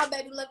like, nah,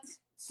 baby, let's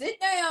sit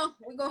down.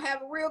 We're gonna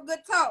have a real good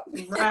talk.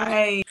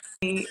 Right.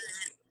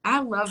 I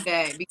love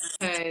that,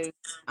 because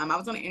I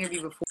was on an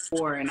interview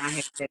before, and I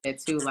had said that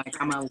too. Like,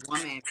 I'm a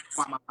woman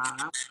before I'm a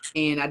mom,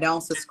 and I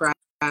don't subscribe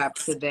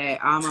to that.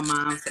 I'm a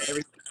mom, so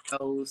everything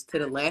goes to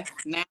the left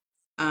now.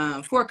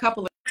 For a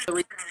couple of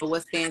reasons. But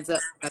what stands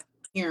up,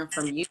 hearing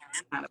from you,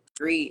 kind of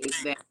agree,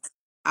 is that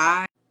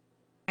I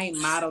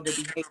model the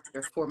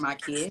behavior for my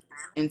kids.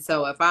 And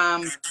so if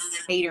I'm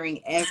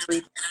catering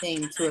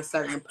everything to a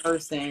certain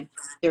person,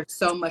 there's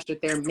so much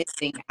that they're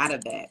missing out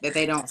of that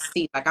they don't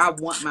see. Like, I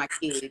want my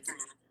kids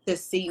to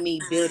see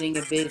me building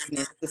a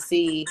business, to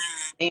see,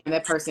 damn,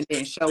 that person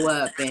didn't show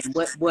up, and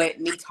what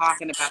me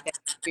talking about that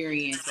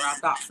experience, or I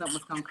thought something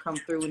was gonna come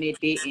through and it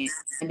didn't.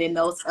 And then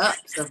those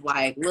ups of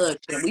like, look,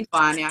 we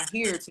flying out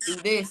here to do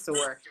this,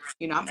 or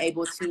I'm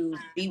able to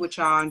be with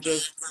y'all and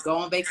just go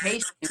on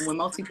vacation when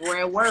most people were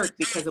at work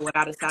because of what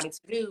I decided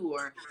to do,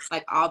 or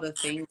like all the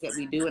things that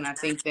we do. And I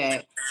think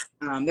that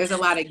there's a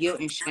lot of guilt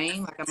and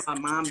shame. Like, my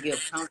mom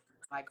guilt comes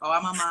like, oh,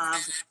 I'm a mom,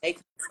 so they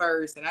come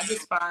first. And I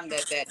just find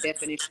that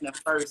definition of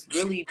first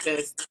really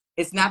just,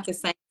 it's not the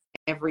same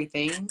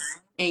everything.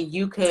 and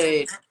you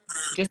could,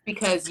 just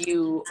because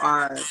you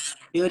are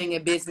building a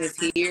business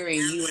here and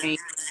you ain't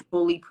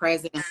fully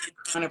present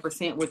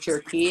 100% with your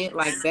kid,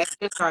 like that's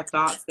just our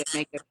thoughts that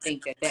make us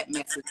think that that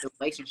messes the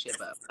relationship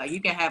up. Like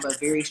you can have a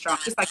very strong,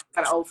 just like you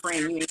got an old friend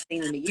you ain't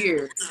seen in a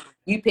year,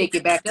 you pick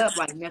it back up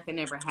like nothing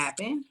ever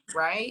happened,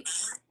 right?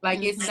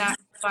 Like it's not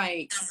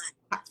like,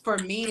 for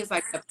me, it's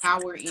like the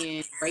power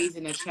in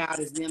raising a child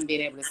is them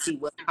being able to see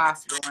what's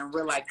possible, and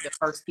we're like the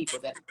first people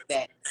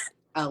that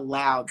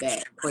allow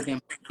that for them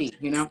to see,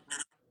 you know?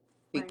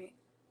 Right.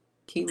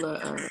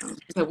 Keela,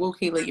 so we'll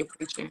Keela, your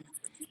preacher.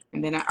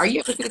 And then are you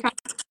able to see the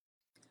comments?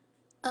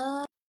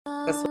 Uh,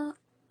 That's what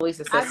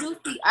Lisa I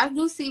said.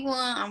 do see one.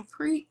 I'm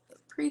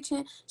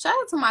preaching. Shout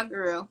out to my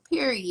girl.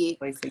 Period.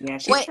 Lisa, yeah,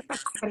 she Wait. said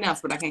something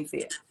else, but I can't see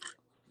it.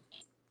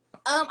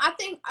 I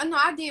think I know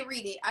I did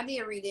read it. I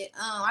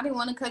didn't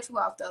want to cut you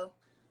off though.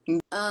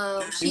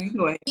 She You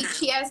go ahead.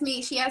 she asked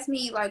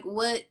me like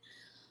what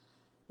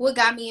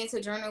got me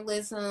into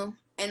journalism,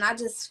 and I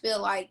just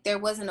feel like there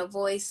wasn't a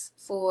voice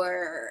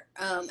for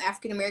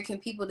African American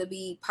people to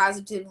be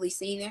positively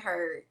seen and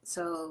heard.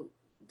 So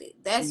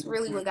that's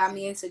really what got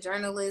me into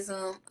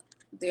journalism.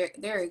 There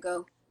we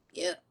go.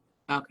 Yep.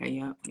 Okay,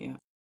 yeah.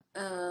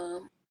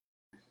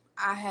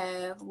 I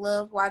have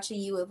loved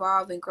watching you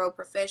evolve and grow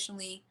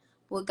professionally.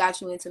 What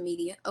got you into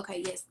media?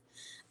 Okay, yes.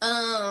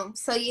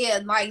 So yeah,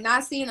 like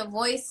not seeing a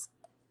voice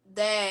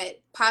that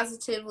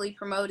positively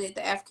promoted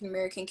the African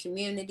American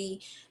community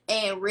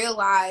and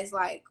realize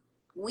like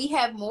we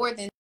have more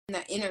than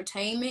the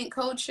entertainment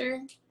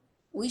culture.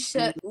 We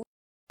should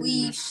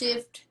we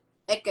shift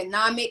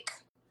economic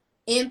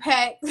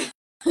impact,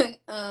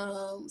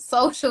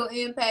 social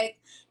impact,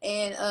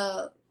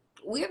 and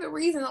we're the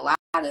reason a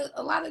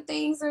lot of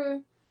things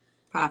are,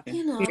 Popping.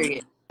 you know,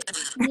 Period.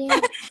 yeah.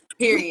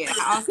 Period.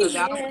 I also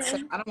Yeah.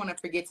 I don't want to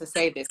forget to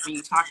say this when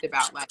you talked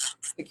about like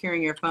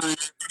securing your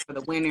funds for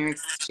the winter,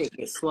 shit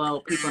gets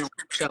slow, people don't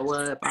show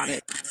up, all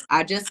that.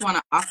 I just want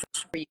to offer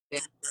you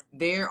that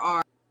there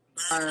are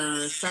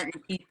certain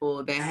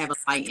people that have a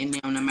light in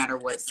them no matter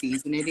what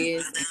season it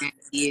is, and that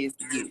is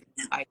you.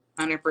 Like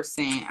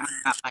 100%. I'm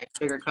not like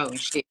sugarcoating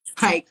shit.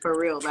 Like for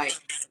real. Like,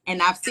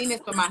 and I've seen this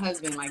with my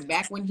husband. Like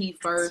back when he She's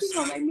first,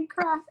 gonna make me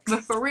cry.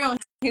 but for real,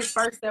 his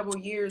first several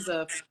years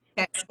of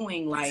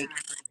tattooing, like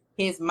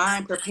his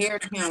mind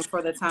prepared him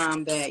for the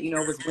time that, you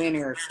know, it was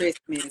winter,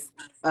 Christmas,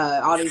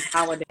 all these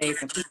holidays,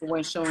 and people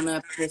weren't showing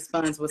up. His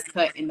funds was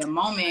cut in the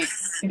moment,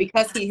 and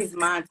because his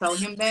mind told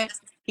him that,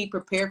 he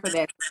prepared for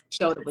that,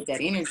 showed up with that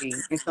energy,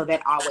 and so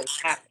that always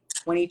happened.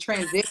 When he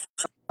transitioned,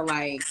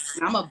 like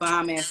I'm a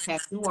bomb ass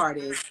tattoo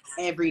artist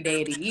every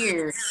day of the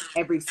year,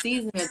 every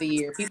season of the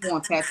year. People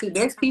want tattoo.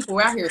 There's people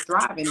out here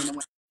thriving in the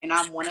winter, and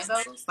I'm one of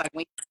those. Like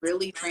when you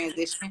really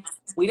transition,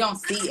 we don't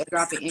see a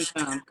drop in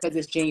income because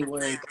it's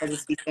January, because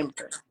it's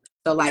December.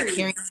 So like Period.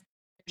 carrying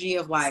energy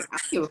of like, I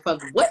don't give a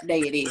fuck what day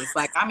it is.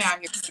 Like I'm out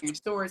here carrying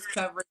stores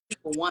covered.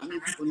 People want me,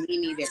 people need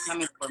me, they're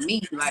coming for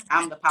me. Like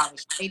I'm the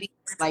polished lady.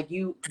 Like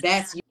you,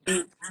 that's you.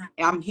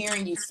 I'm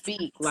hearing you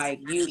speak like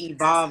you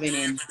evolving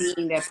and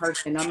being that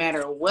person no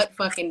matter what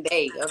fucking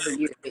day of the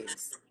year it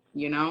is,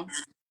 you know?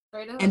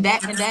 Straight up. And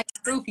that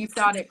proof, you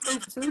saw that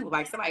proof too.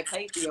 Like somebody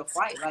paid for your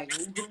flight. Like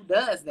who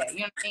does that? You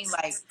know what I mean?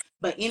 Like,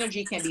 but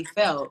energy can be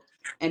felt,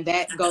 and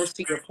that goes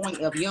to your point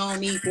of you don't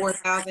need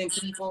 4,000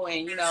 people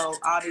and you know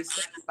all these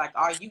things. Like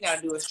all you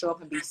gotta do is show up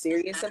and be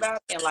serious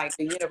about it, and like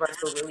the universe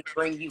will really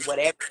bring you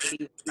whatever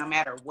it is, no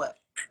matter what.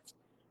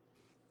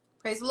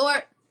 Praise the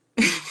Lord.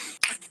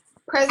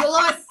 Praise the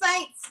Lord,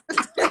 saints.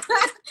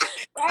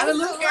 Praise the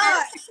Lord.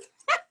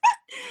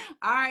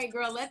 All right,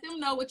 girl, let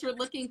them know what you're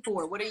looking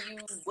for. What are you,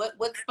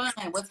 what's fun?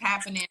 What's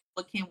happening?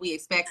 What can we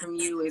expect from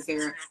you? Is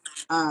there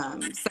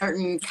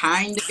certain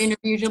kind of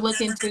interviews you're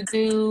looking to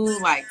do?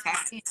 Like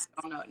tap in.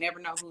 I don't know. Never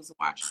know who's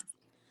watching.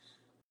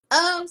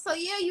 So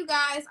yeah, you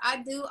guys,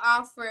 I do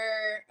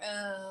offer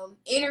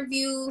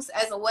interviews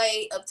as a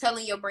way of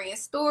telling your brand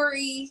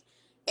story,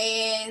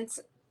 and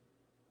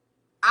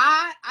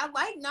I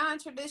like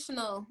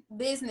non-traditional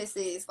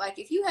businesses. Like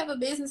if you have a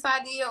business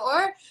idea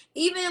or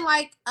even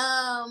like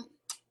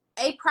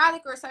a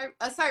product or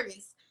a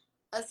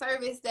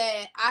service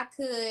that I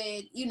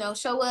could, you know,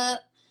 show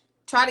up,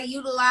 try to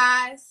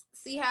utilize,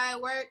 see how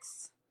it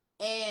works,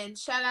 and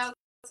shout out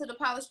to the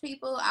polished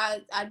people.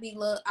 I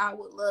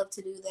would love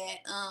to do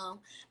that.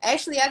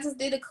 Actually I just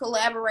did a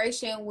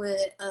collaboration with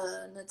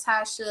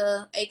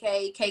Natasha,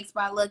 aka Cakes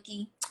by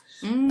Lucky.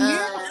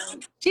 Yeah.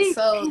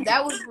 So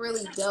that was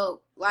really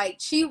dope. Like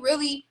she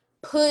really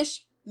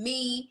pushed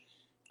me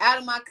out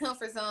of my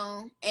comfort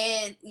zone.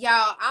 And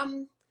y'all,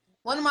 I'm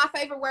one of my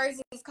favorite words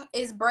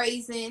is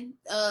brazen.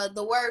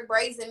 The word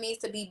brazen means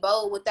to be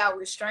bold without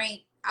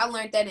restraint. I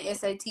learned that in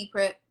SAT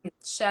prep.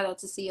 Shout out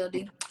to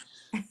COD.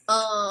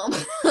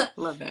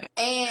 Love that.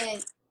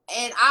 And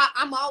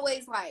I'm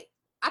always like,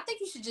 I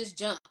think you should just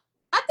jump.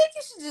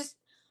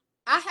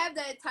 I have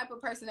that type of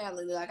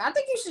personality. Like, I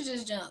think you should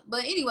just jump.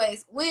 But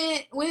anyways,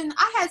 when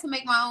I had to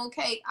make my own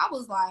cake, I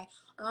was like,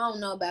 I don't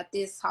know about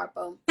this,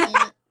 Harpo.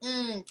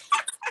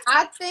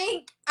 I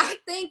think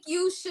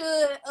you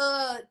should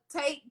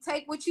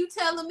take what you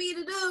telling me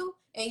to do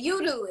and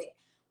you do it.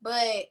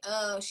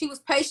 But she was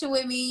patient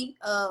with me.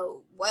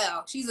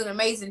 Wow, she's an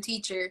amazing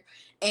teacher,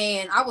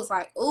 and I was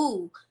like,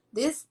 ooh,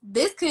 this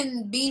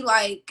can be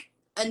like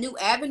a new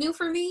avenue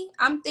for me.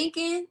 I'm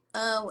thinking,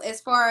 as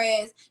far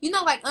as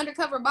like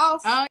Undercover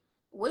Boss. Oh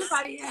What if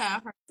I yeah.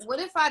 what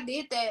if I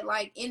did that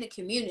like in the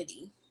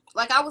community?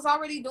 Like I was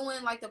already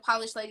doing like the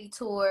Polished Lady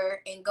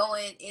tour and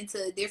going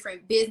into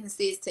different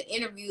businesses to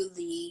interview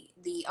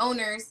the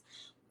owners,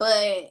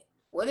 but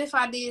what if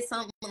I did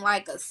something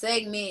like a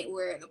segment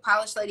where the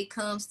Polished Lady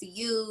comes to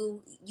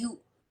you, you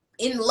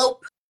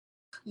enlope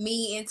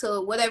me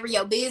into whatever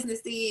your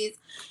business is,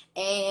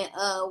 and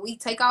we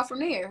take off from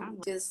there. We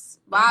just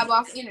vibe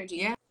off energy.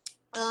 Yeah.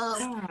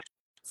 Um,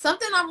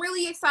 Something I'm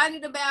really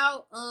excited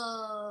about.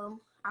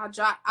 I'll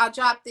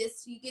drop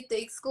this. You get the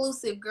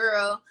exclusive,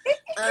 girl.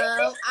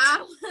 I'm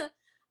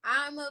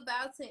I'm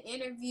about to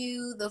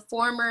interview the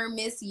former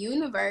Miss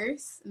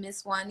Universe,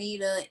 Miss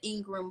Juanita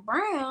Ingram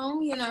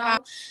Brown.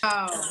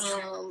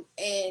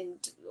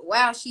 And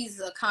wow, she's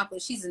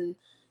accomplished. She's an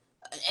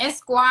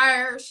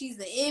Esquire. She's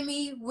an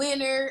Emmy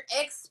winner,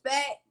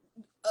 expat,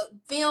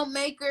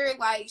 filmmaker.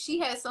 Like she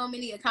has so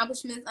many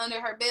accomplishments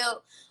under her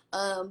belt.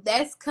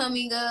 That's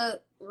coming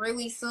up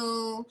really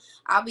soon.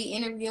 I'll be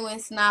interviewing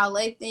Snile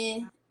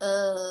Lathan.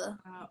 Oh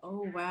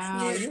wow,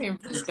 Yeah. you're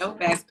interviewing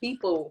dope ass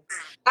people.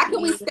 How can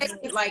we stay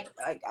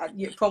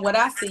from what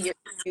I see your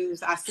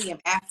interviews? I see them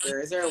after.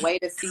 Is there a way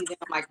to see them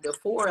like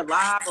before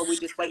live, or we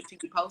just wait till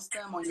you post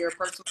them on your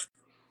personal?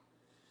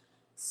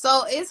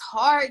 So it's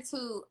hard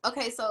to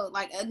so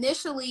like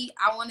initially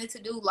I wanted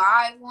to do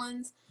live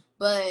ones,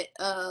 but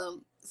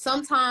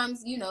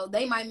sometimes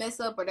they might mess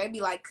up or they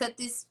be like cut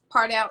this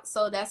part out,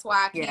 so that's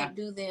why I can't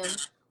do them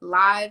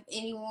live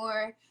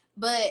anymore.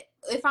 But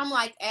if I'm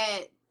like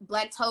at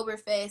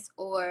Blacktoberfest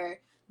or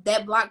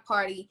that block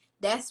party,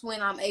 that's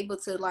when I'm able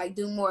to like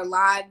do more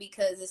live,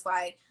 because it's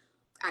like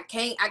I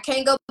can't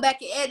go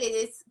back and edit.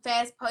 It's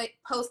fast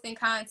posting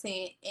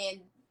content,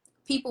 and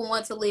people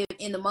want to live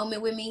in the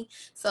moment with me.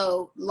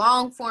 So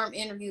long form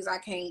interviews I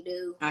can't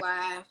do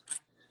live.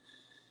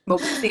 But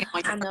we see it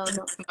on I your know.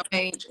 personal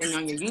page and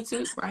on your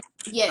YouTube, right?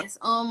 Yes,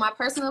 on my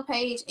personal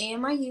page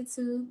and my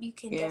YouTube, you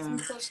can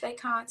definitely catch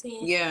that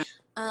content. Yeah.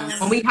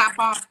 When we hop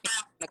off in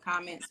the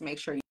comments, make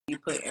sure you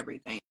put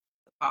everything.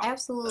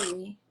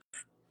 Absolutely.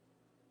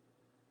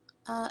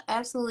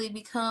 Absolutely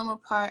become a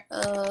part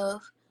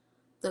of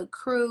the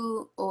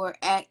crew or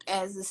act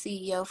as the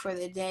CEO for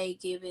the day,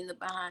 giving the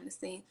behind the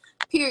scenes.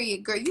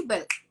 Period, girl. You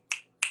better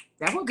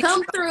That would be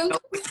come through.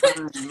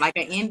 fun. Like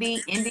an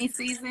indie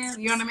season,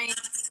 you know what I mean?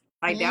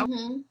 Like that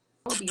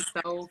would be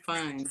so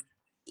fun.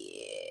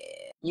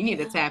 Yeah. You need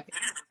to tap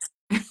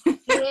in.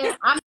 Yeah.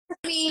 I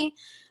mean,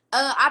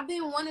 I've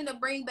been wanting to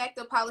bring back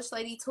the Polished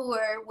Lady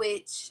tour,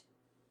 which,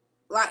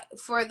 like,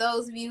 for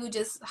those of you who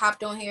just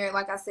hopped on here,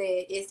 like I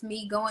said, it's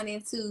me going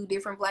into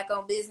different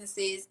Black-owned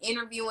businesses,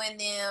 interviewing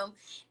them,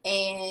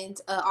 and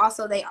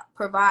also they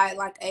provide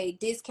like a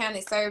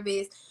discounted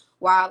service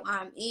while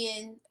I'm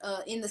in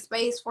the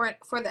space for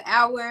the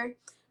hour.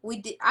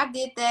 I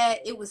did that.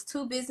 It was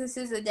 2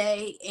 businesses a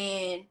day,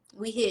 and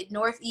we hit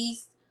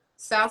Northeast,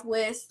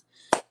 Southwest,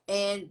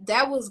 and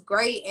that was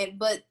great.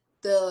 But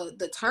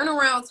the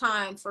turnaround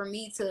time for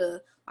me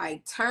to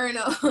like turn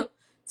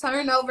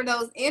over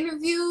those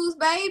interviews,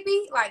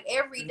 baby, like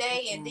every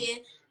day. And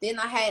then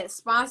I had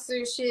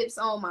sponsorships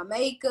on my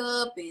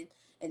makeup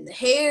and the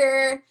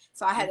hair,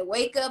 so I had to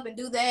wake up and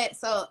do that.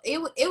 So it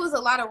was a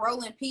lot of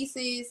rolling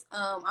pieces.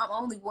 I'm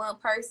only one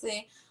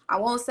person. I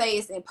won't say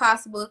it's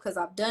impossible because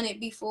I've done it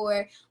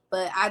before,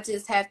 but I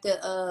just have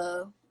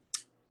to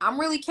I'm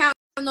really counting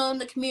on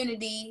the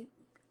community.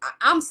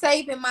 I'm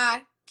saving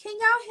my can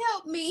y'all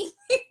help me?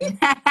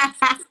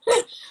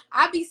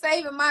 I be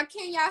saving my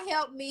can y'all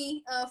help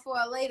me for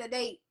a later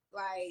date.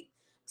 Like,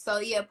 so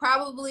yeah,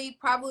 probably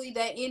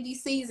that indie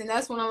season.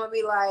 That's when I'm gonna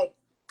be like,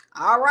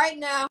 all right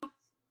now,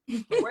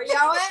 where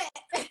y'all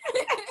at?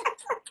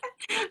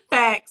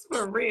 Facts,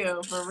 for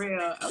real.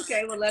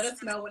 Okay, well, let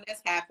us know when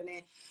that's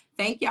happening.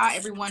 Thank y'all,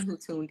 everyone who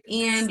tuned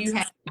in. Do you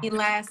have any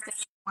last thing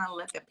you want to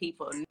let the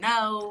people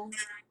know?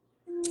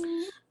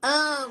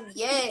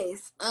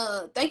 Yes.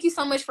 Thank you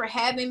so much for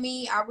having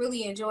me. I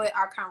really enjoyed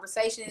our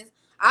conversations.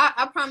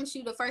 I promise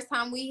you, the first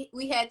time we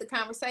had the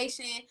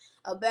conversation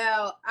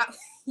about,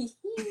 you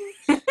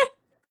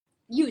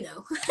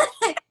know,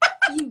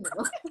 you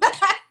know,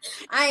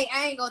 I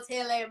ain't gonna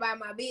tell everybody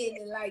my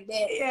business like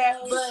that.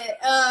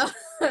 Yeah.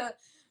 But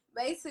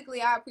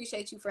basically, I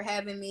appreciate you for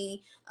having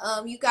me.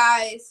 You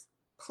guys,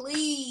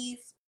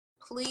 please,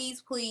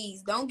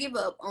 don't give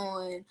up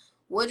on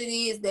what it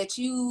is that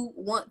you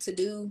want to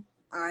do.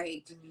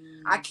 Like,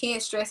 I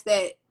can't stress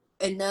that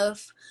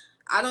enough.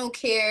 I don't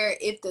care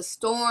if the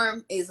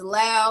storm is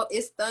loud,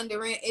 it's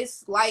thundering,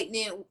 it's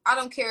lightning. I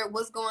don't care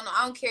what's going on.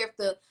 I don't care if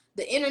the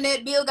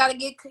internet bill got to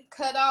get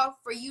cut off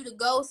for you to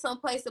go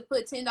someplace to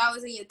put $10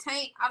 in your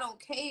tank. I don't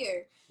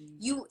care.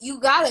 You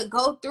got to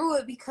go through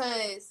it,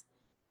 because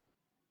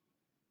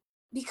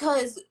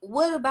because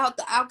what about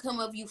the outcome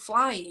of you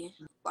flying?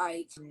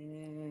 Like,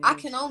 I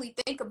can only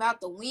think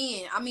about the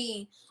win. I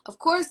mean, of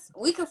course,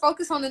 we can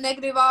focus on the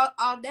negative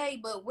all day,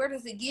 but where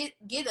does it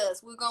get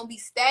us? We're gonna be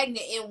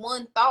stagnant in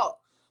one thought.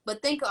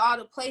 But think of all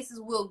the places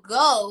we'll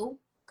go.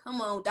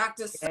 Come on,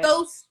 Dr.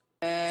 Seuss.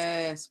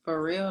 Yes,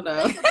 for real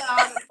though. Think about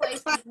all the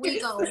places we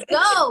gonna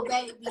go,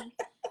 baby.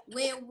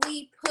 When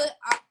we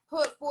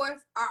put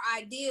forth our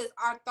ideas,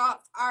 our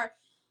thoughts, our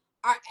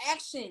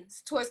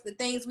actions towards the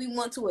things we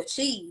want to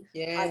achieve.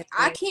 Yeah. Like,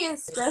 I can't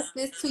stress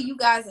this to you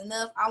guys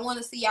enough. I want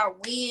to see y'all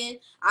win.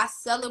 I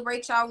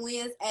celebrate y'all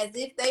wins as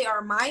if they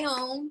are my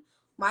own,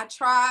 my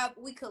tribe.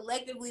 We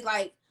collectively,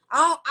 like,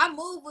 I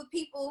move with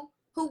people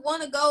who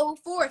want to go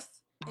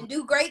forth and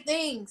do great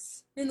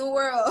things in the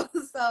world.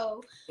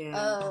 So,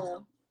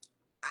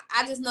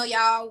 I just know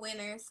y'all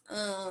winners.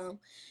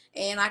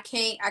 And I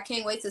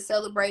can't wait to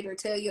celebrate or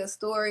tell you a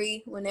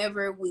story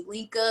whenever we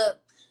link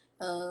up.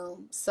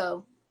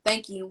 So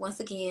thank you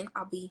once again.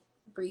 I'll be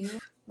brief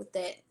with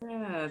that.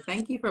 Yeah,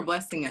 thank you for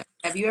blessing us.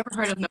 Have you ever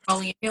heard of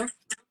Napoleon Hill?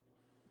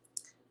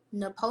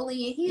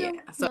 Napoleon Hill?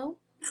 Yeah. So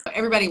No.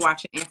 everybody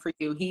watching, and for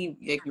you, he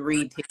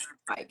agreed to,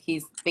 like,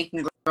 he's Think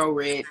and Grow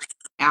Rich,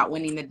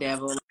 Outwitting the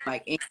Devil,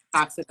 like, and he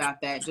talks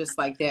about that, just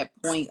like that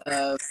point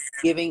of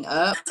giving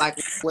up, like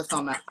what's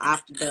on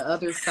the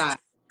other side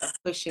of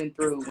pushing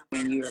through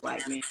when you're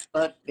like, man,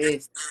 fuck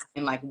this,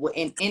 and like what,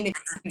 and if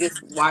you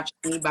just watch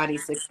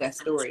anybody's success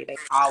story, they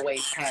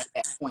always have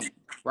that point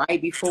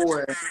right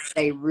before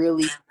they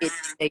really hit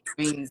their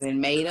dreams and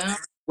made them,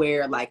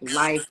 where like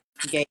life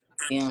gave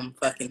them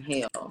fucking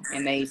hell,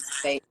 and they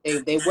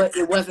what,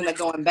 it wasn't a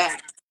going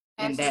back,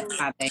 and Absolutely.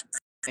 that's how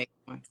they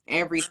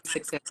every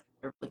success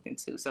they're looking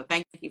to. So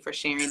thank you for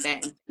sharing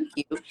that, and thank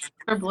you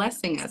for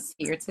blessing us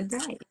here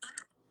today.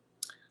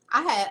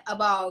 I had a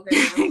ball, girl.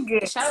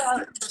 Good. Shout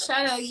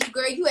out you,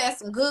 girl. You asked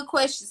some good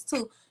questions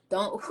too.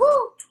 Don't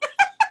whoo.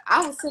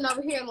 I was sitting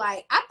over here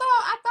like I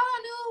thought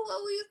I knew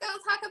what we was gonna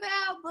talk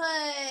about,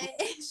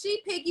 but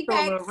she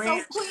piggybacked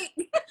so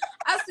quick.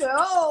 I said,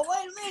 "Oh,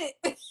 wait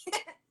a minute."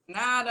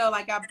 Nah, though,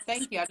 like, I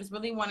thank you. I just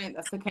really wanted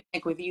us to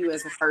connect with you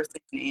as a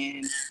person,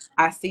 and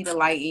I see the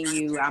light in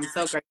you. I'm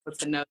so grateful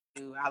to know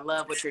you. I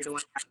love what you're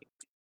doing.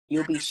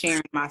 You'll be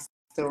sharing my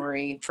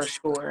story for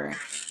sure,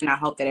 and I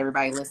hope that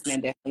everybody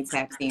listening definitely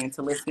taps in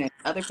to listening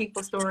to other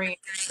people's story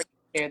and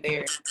share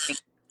theirs. I think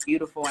it's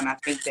beautiful, and I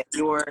think that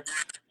your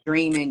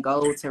dream and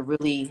goal to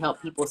really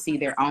help people see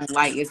their own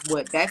light is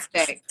that's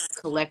that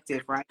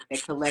collective, right?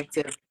 That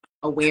collective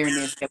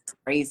awareness that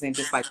we're raising,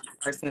 just like one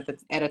person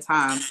at a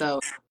time.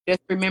 So just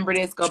remember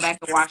this, go back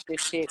and watch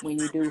this shit when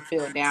you do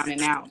feel down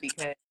and out,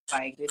 because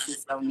like this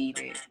is so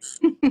needed.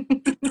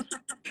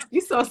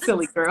 You so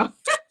silly, girl.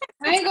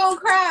 I ain't gonna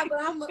cry, but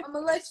I'm gonna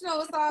let you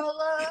know it's all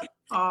love.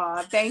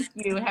 Aw, thank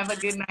you. Have a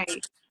good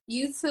night.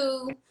 You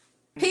too.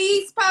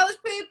 Peace,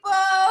 polished people.